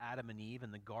says to Adam and Eve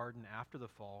in the garden after the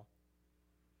fall,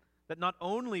 that not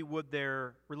only would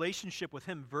their relationship with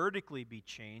Him vertically be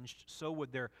changed, so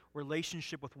would their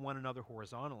relationship with one another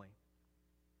horizontally.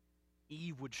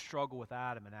 Eve would struggle with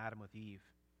Adam and Adam with Eve.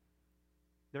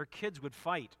 Their kids would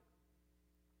fight,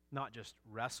 not just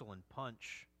wrestle and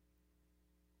punch.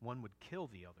 One would kill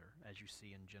the other, as you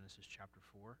see in Genesis chapter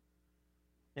 4.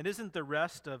 And isn't the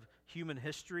rest of human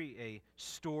history a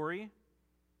story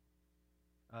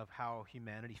of how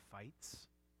humanity fights?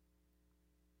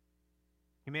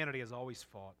 Humanity has always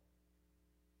fought.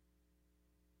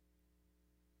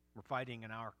 We're fighting in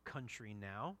our country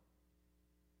now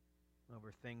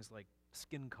over things like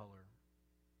skin color,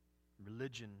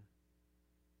 religion,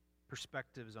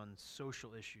 perspectives on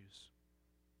social issues.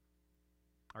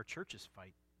 Our churches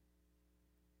fight.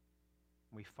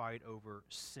 We fight over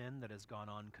sin that has gone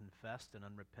unconfessed and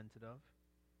unrepented of,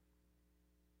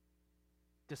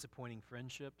 disappointing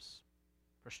friendships,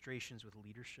 frustrations with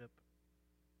leadership,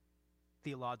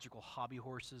 theological hobby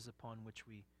horses upon which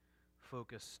we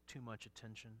focus too much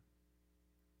attention.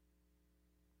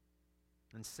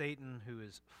 And Satan, who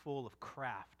is full of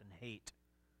craft and hate,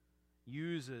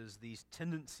 uses these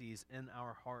tendencies in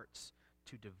our hearts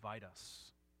to divide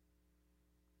us.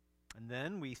 And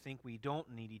then we think we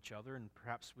don't need each other, and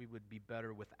perhaps we would be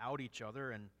better without each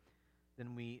other, and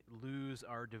then we lose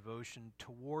our devotion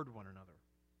toward one another.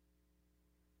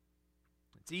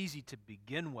 It's easy to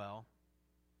begin well.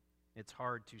 It's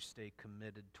hard to stay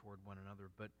committed toward one another.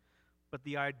 But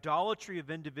the idolatry of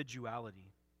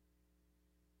individuality,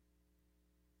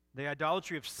 the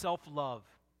idolatry of self-love,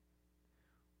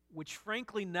 which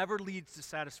frankly never leads to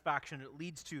satisfaction, it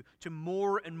leads to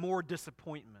more and more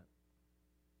disappointment.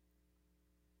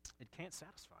 It can't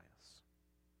satisfy us.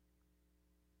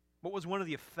 What was one of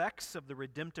the effects of the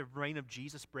redemptive reign of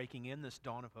Jesus breaking in, this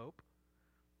dawn of hope?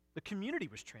 The community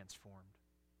was transformed.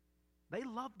 They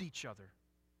loved each other,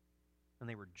 and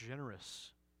they were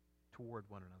generous toward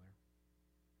one another.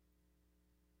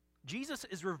 Jesus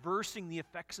is reversing the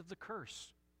effects of the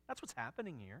curse. That's what's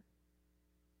happening here.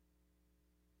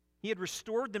 He had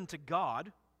restored them to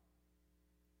God,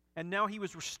 and now He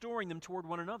was restoring them toward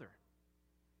one another.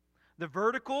 The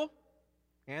vertical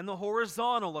and the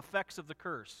horizontal effects of the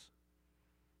curse,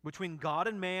 between God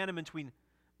and between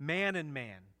man and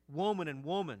man, woman and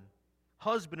woman,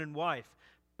 husband and wife,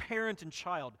 parent and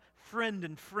child, friend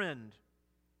and friend,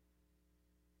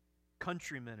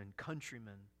 countryman and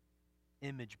countryman,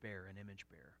 image bearer and image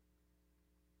bearer.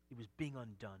 It was being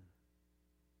undone.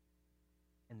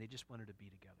 And they just wanted to be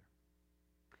together.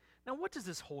 Now, what does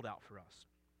this hold out for us?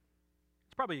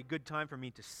 It's probably a good time for me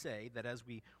to say that as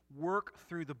we work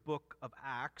through the book of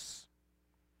Acts,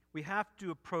 we have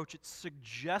to approach it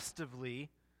suggestively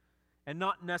and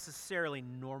not necessarily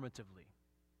normatively.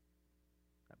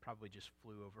 That probably just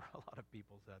flew over a lot of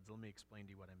people's heads. Let me explain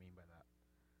to you what I mean by that.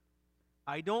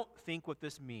 I don't think what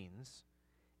this means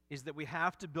is that we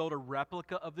have to build a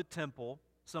replica of the temple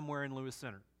somewhere in Lewis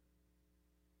Center.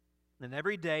 And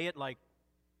every day at like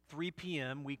 3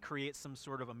 p.m., we create some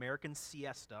sort of American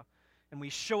siesta, and we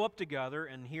show up together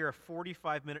and hear a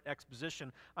 45-minute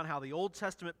exposition on how the Old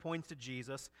Testament points to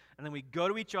Jesus, and then we go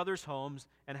to each other's homes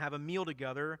and have a meal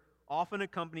together, often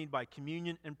accompanied by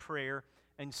communion and prayer,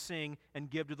 and sing and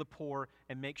give to the poor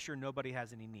and make sure nobody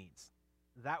has any needs.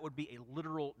 That would be a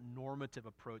literal normative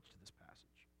approach to this passage.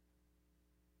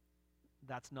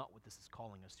 That's not what this is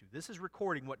calling us to. This is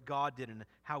recording what God did and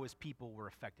how His people were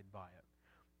affected by it.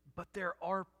 But there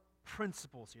are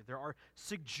principles here. There are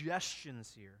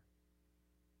suggestions here.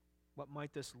 What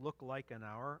might this look like in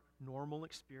our normal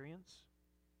experience?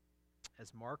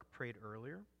 As Mark prayed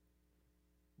earlier,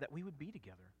 that we would be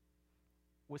together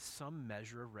with some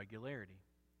measure of regularity.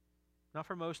 Now,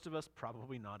 for most of us,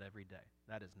 probably not every day.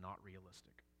 That is not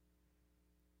realistic.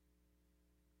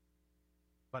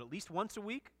 But at least once a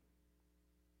week,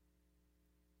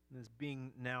 and is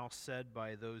being now said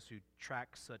by those who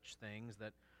track such things,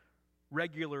 that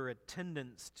regular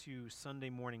attendance to Sunday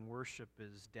morning worship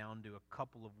is down to a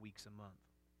couple of weeks a month.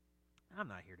 I'm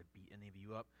not here to beat any of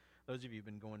you up. Those of you who've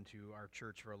been going to our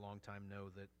church for a long time know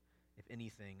that, if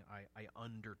anything, I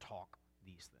undertalk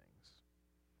these things.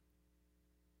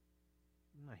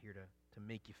 I'm not here to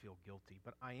make you feel guilty,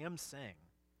 but I am saying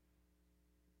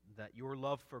that your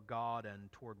love for God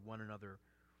and toward one another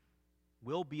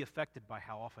will be affected by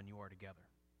how often you are together.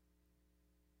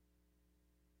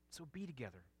 So be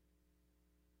together.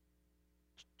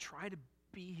 Try to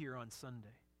be here on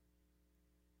Sunday.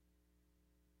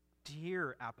 To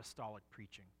hear apostolic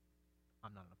preaching.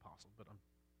 I'm not an apostle, but I'm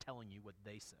telling you what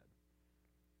they said.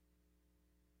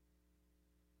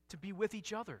 To be with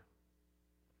each other.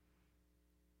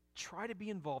 Try to be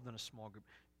involved in a small group.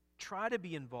 Try to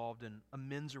be involved in a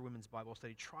men's or women's Bible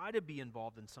study. Try to be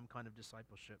involved in some kind of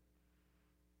discipleship.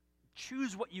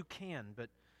 Choose what you can, but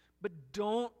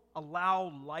don't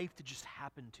allow life to just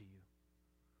happen to you.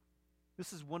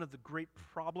 This is one of the great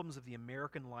problems of the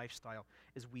American lifestyle,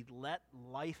 is we let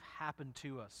life happen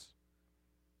to us.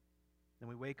 And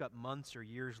we wake up months or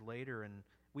years later and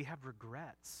we have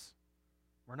regrets.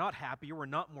 We're not happier. We're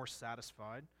not more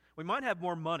satisfied. We might have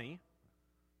more money.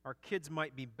 Our kids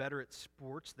might be better at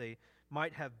sports. They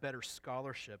might have better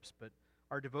scholarships, but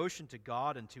our devotion to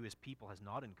God and to His people has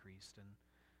not increased. And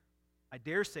I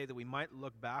dare say that we might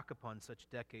look back upon such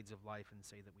decades of life and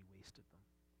say that we wasted them.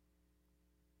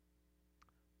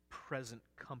 Present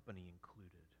company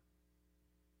included.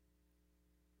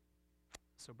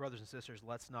 So, brothers and sisters,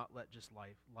 let's not let just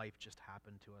life just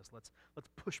happen to us. Let's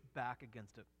push back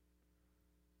against it.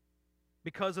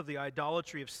 Because of the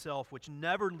idolatry of self, which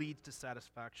never leads to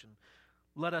satisfaction,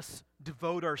 let us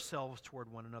devote ourselves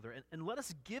toward one another, and let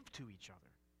us give to each other.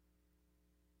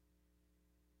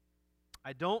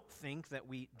 I don't think that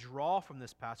we draw from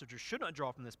this passage, or should not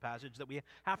draw from this passage, that we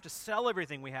have to sell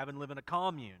everything we have and live in a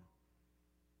commune.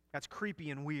 That's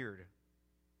creepy and weird.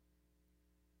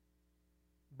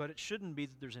 But it shouldn't be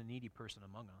that there's a needy person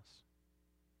among us.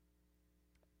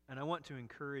 And I want to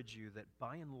encourage you that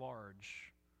by and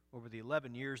large, over the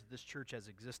 11 years that this church has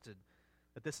existed,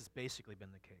 that this has basically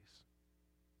been the case.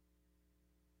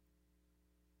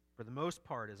 For the most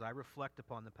part, as I reflect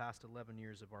upon the past 11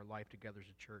 years of our life together as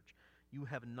a church, you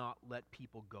have not let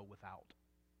people go without.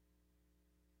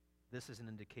 This is an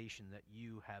indication that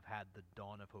you have had the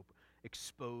dawn of hope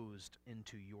exposed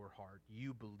into your heart.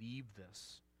 You believe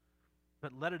this.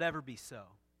 But let it ever be so.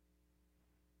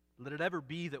 Let it ever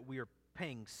be that we are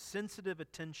paying sensitive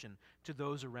attention to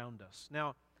those around us.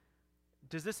 Now,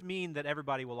 does this mean that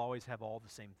everybody will always have all the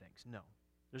same things? No.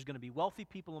 There's going to be wealthy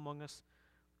people among us.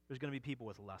 There's going to be people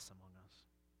with less among us.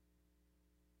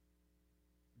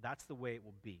 That's the way it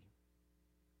will be.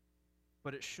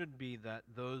 But it should be that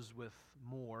those with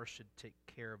more should take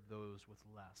care of those with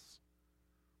less.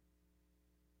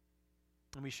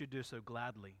 And we should do so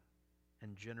gladly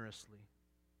and generously.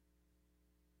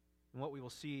 And what we will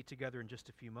see together in just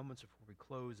a few moments before we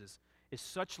close is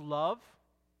such love,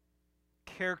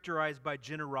 characterized by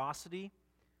generosity,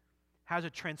 has a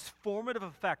transformative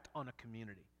effect on a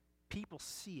community. People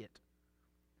see it.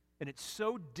 And it's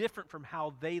so different from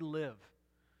how they live,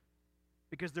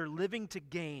 because they're living to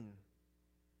gain.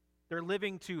 They're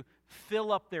living to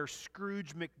fill up their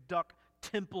Scrooge McDuck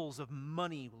temples of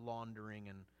money laundering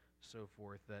and so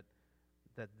forth,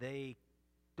 that they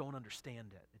don't understand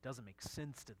it. It doesn't make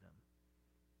sense to them.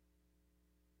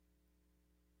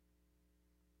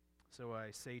 So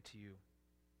I say to you,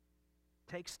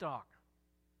 take stock.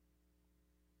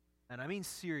 And I mean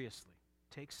seriously,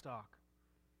 take stock.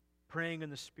 Praying in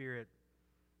the Spirit,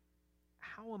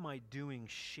 how am I doing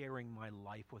sharing my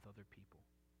life with other people?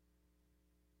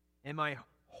 Am I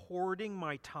hoarding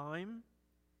my time?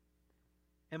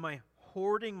 Am I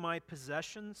hoarding my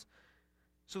possessions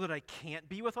so that I can't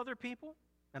be with other people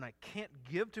and I can't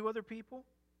give to other people?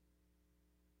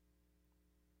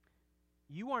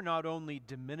 You are not only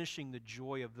diminishing the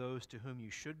joy of those to whom you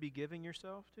should be giving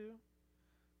yourself to,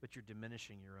 but you're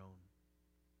diminishing your own.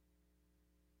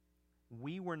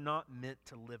 We were not meant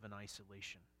to live in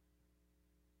isolation.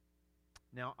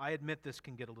 Now, I admit this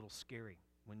can get a little scary.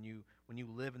 When you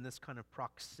live in this kind of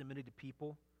proximity to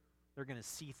people, they're going to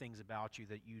see things about you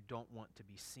that you don't want to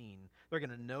be seen. They're going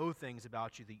to know things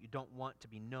about you that you don't want to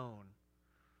be known.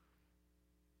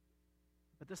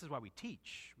 But this is why we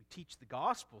teach. We teach the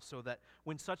gospel so that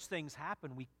when such things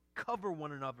happen, we cover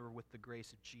one another with the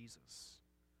grace of Jesus.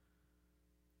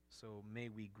 So may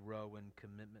we grow in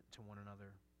commitment to one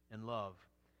another, in love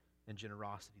and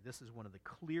generosity. This is one of the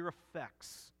clear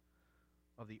effects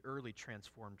of the early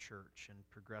transformed church, and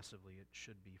progressively it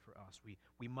should be for us.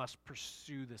 We must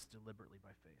pursue this deliberately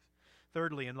by faith.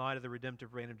 Thirdly, in light of the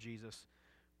redemptive reign of Jesus,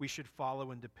 we should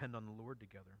follow and depend on the Lord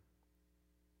together.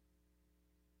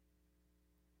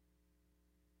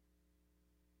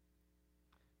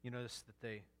 You notice that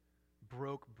they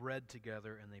broke bread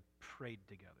together and they prayed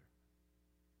together.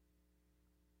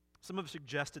 Some have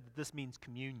suggested that this means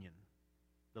communion,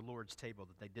 the Lord's table,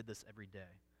 that they did this every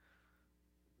day.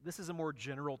 This is a more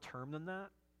general term than that.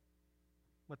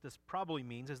 What this probably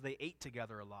means is they ate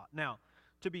together a lot. Now,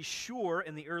 to be sure,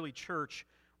 in the early church,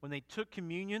 when they took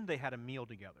communion, they had a meal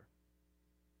together.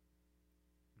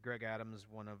 Greg Adams,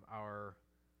 one of our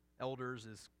elders,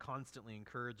 is constantly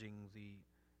encouraging the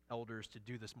elders to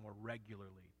do this more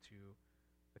regularly, to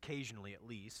occasionally at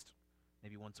least,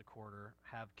 maybe once a quarter,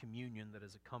 have communion that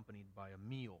is accompanied by a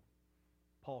meal.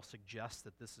 Paul suggests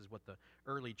that this is what the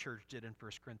early church did in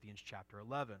 1 Corinthians chapter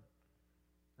 11,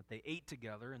 that they ate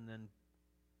together and then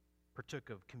partook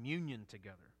of communion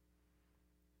together.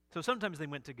 So sometimes they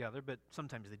went together, but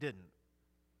sometimes they didn't.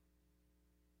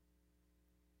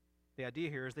 The idea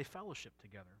here is they fellowshiped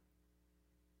together.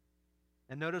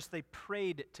 And notice they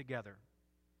prayed together.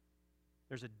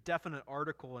 There's a definite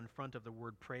article in front of the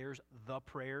word prayers, the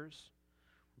prayers.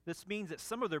 This means that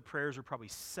some of their prayers are probably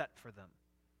set for them,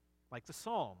 like the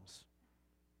Psalms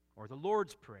or the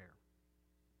Lord's Prayer.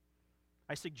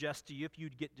 I suggest to you, if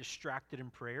you'd get distracted in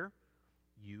prayer,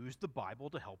 use the Bible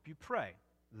to help you pray.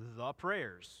 The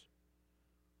prayers.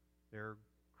 There are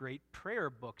great prayer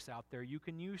books out there you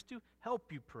can use to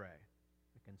help you pray.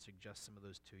 I can suggest some of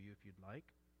those to you if you'd like.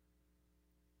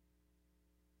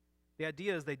 The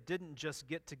idea is they didn't just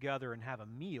get together and have a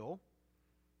meal,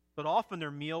 but often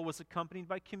their meal was accompanied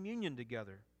by communion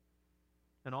together.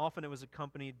 And often it was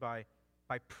accompanied by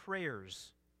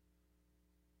prayers.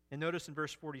 And notice in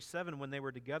verse 47, when they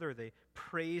were together, they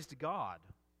praised God.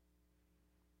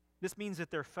 This means that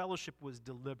their fellowship was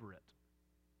deliberate.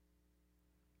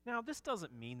 Now, this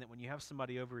doesn't mean that when you have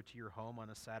somebody over to your home on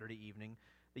a Saturday evening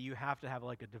that you have to have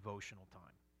like a devotional time.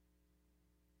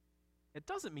 It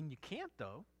doesn't mean you can't,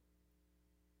 though.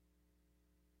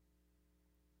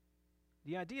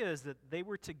 The idea is that they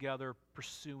were together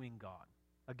pursuing God.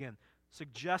 Again,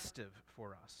 suggestive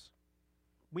for us.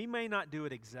 We may not do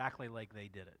it exactly like they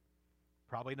did it.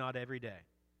 Probably not every day.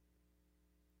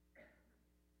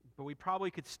 But we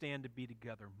probably could stand to be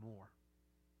together more.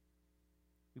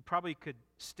 We probably could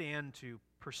stand to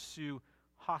pursue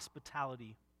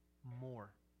hospitality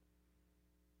more.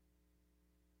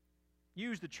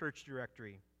 Use the church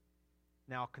directory,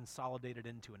 now consolidated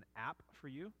into an app for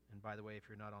you. And by the way, if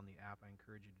you're not on the app, I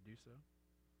encourage you to do so.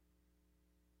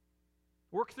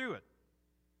 Work through it.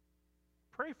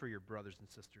 Pray for your brothers and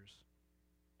sisters.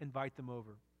 Invite them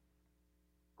over.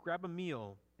 Grab a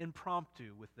meal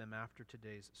impromptu with them after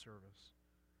today's service.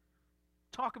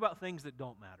 Talk about things that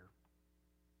don't matter.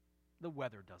 The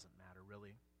weather doesn't matter,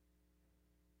 really.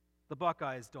 The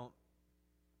Buckeyes don't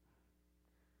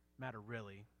matter,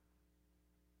 really.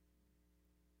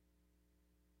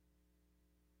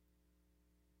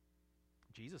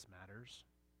 Jesus matters.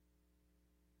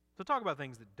 So talk about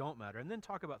things that don't matter, and then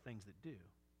talk about things that do.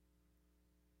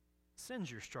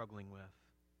 Sins you're struggling with.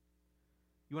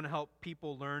 You want to help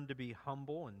people learn to be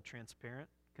humble and transparent?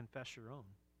 Confess your own.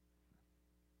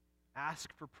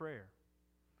 Ask for prayer.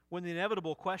 When the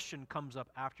inevitable question comes up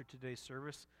after today's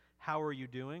service, how are you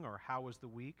doing, or how was the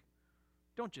week?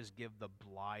 Don't just give the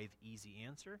blithe, easy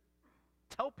answer.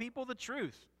 Tell people the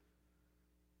truth.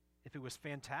 If it was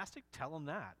fantastic, tell them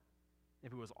that.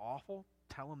 If it was awful,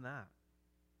 tell them that.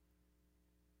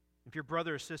 If your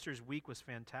brother or sister's week was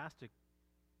fantastic,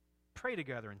 pray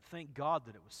together and thank God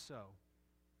that it was so.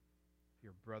 If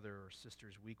your brother or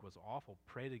sister's week was awful,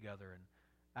 pray together and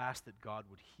ask that God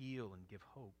would heal and give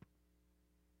hope.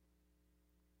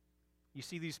 You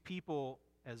see, these people,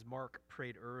 as Mark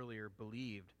prayed earlier,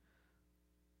 believed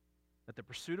that the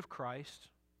pursuit of Christ,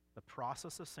 the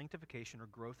process of sanctification or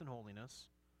growth in holiness,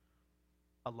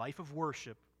 a life of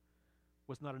worship,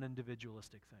 was not an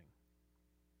individualistic thing.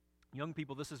 Young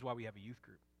people, this is why we have a youth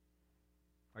group.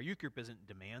 Our youth group isn't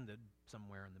demanded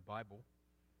somewhere in the Bible.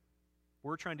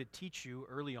 We're trying to teach you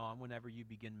early on, whenever you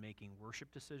begin making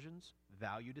worship decisions,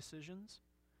 value decisions,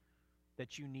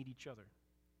 that you need each other.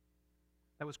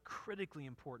 That was critically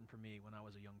important for me when I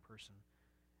was a young person,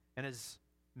 and has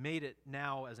made it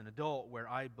now as an adult where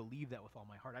I believe that with all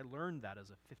my heart. I learned that as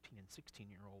a 15 and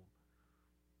 16-year-old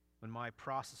when my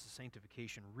process of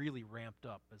sanctification really ramped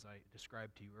up, as I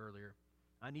described to you earlier.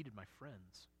 I needed my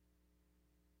friends.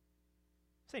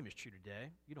 Same is true today.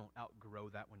 You don't outgrow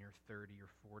that when you're 30 or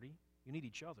 40. You need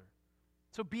each other.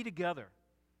 So be together.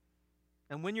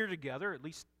 And when you're together, at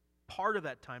least part of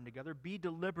that time together, be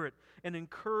deliberate in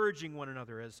encouraging one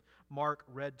another, as Mark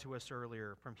read to us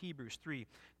earlier from Hebrews 3.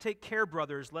 Take care,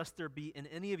 brothers, lest there be in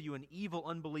any of you an evil,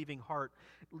 unbelieving heart,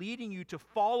 leading you to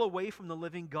fall away from the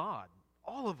living God.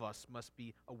 All of us must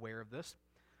be aware of this.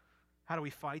 How do we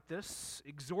fight this?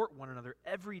 Exhort one another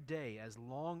every day, as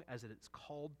long as it is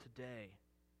called today,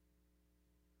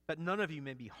 that none of you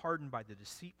may be hardened by the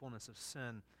deceitfulness of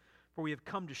sin. For we have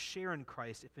come to share in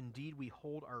Christ if indeed we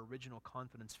hold our original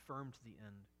confidence firm to the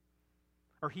end.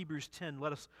 Or Hebrews 10,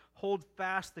 let us hold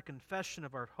fast the confession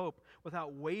of our hope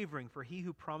without wavering, for he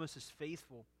who promises is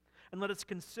faithful. And let us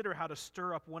consider how to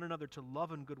stir up one another to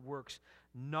love and good works,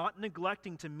 not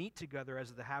neglecting to meet together as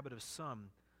is the habit of some,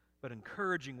 but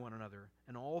encouraging one another,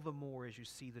 and all the more as you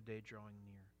see the day drawing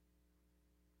near.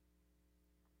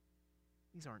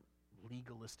 These aren't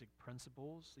legalistic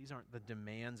principles. These aren't the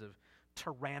demands of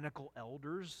tyrannical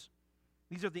elders.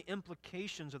 These are the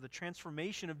implications of the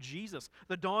transformation of Jesus,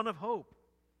 the dawn of hope.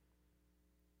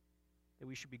 That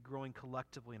we should be growing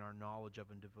collectively in our knowledge of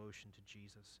and devotion to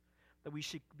Jesus. That we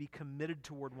should be committed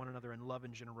toward one another in love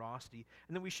and generosity.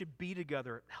 And that we should be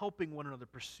together, helping one another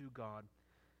pursue God.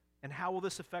 And how will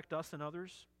this affect us and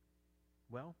others?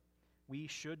 Well, we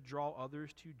should draw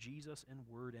others to Jesus in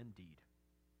word and deed.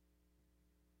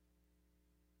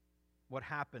 What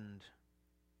happened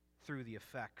through the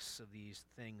effects of these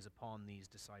things upon these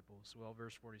disciples? Well,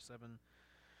 verse 47,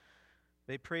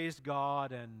 they praised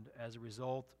God, and as a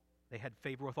result, they had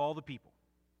favor with all the people.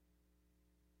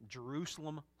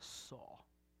 Jerusalem saw.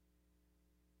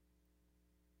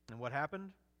 And what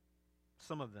happened?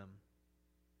 Some of them,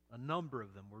 a number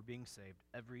of them, were being saved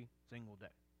every single day.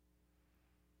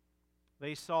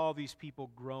 They saw these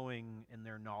people growing in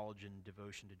their knowledge and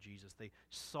devotion to Jesus. They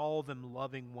saw them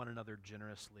loving one another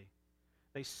generously.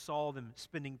 They saw them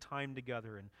spending time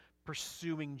together and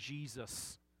pursuing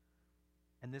Jesus.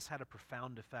 And this had a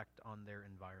profound effect on their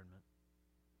environment,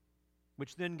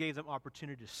 which then gave them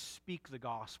opportunity to speak the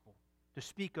gospel, to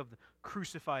speak of the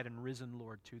crucified and risen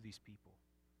Lord to these people.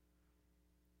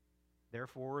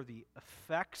 Therefore, the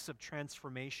effects of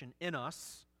transformation in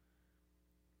us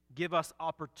give us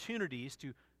opportunities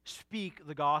to speak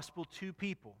the gospel to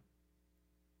people.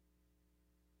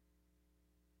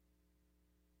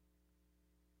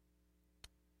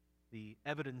 The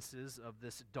evidences of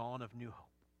this dawn of new hope,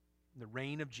 the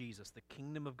reign of Jesus, the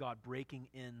kingdom of God breaking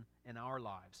in our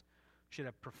lives, should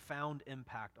have profound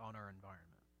impact on our environment.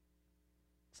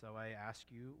 So I ask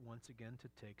you once again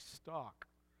to take stock.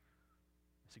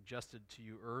 I suggested to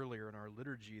you earlier in our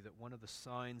liturgy that one of the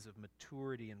signs of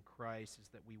maturity in Christ is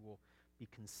that we will be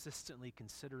consistently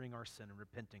considering our sin and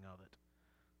repenting of it,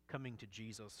 coming to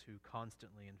Jesus who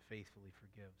constantly and faithfully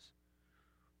forgives.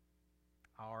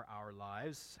 Are our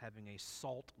lives having a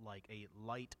salt-like, a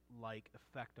light-like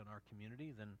effect on our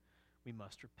community? Then we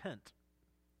must repent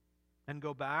and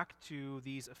go back to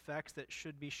these effects that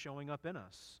should be showing up in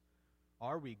us.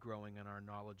 Are we growing in our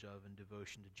knowledge of and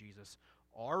devotion to Jesus?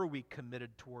 Are we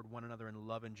committed toward one another in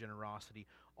love and generosity?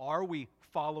 Are we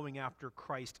following after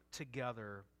Christ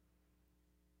together?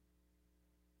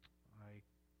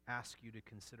 I ask you to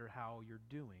consider how you're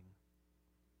doing.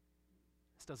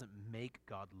 This doesn't make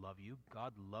God love you.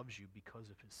 God loves you because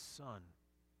of his Son.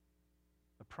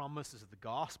 The promises of the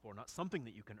gospel are not something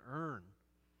that you can earn,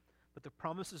 but the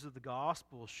promises of the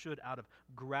gospel should, out of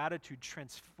gratitude,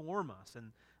 transform us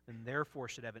and therefore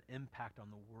should have an impact on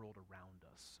the world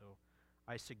around us. So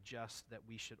I suggest that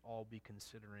we should all be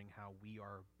considering how we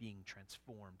are being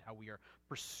transformed, how we are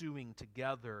pursuing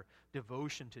together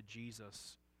devotion to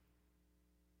Jesus.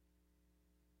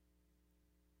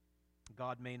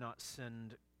 God may not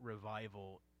send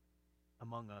revival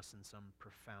among us in some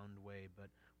profound way, but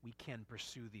we can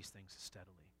pursue these things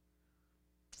steadily.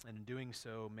 And in doing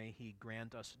so, may he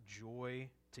grant us joy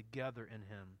together in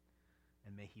him,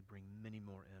 and may he bring many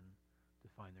more in to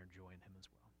find their joy in him as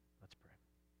well.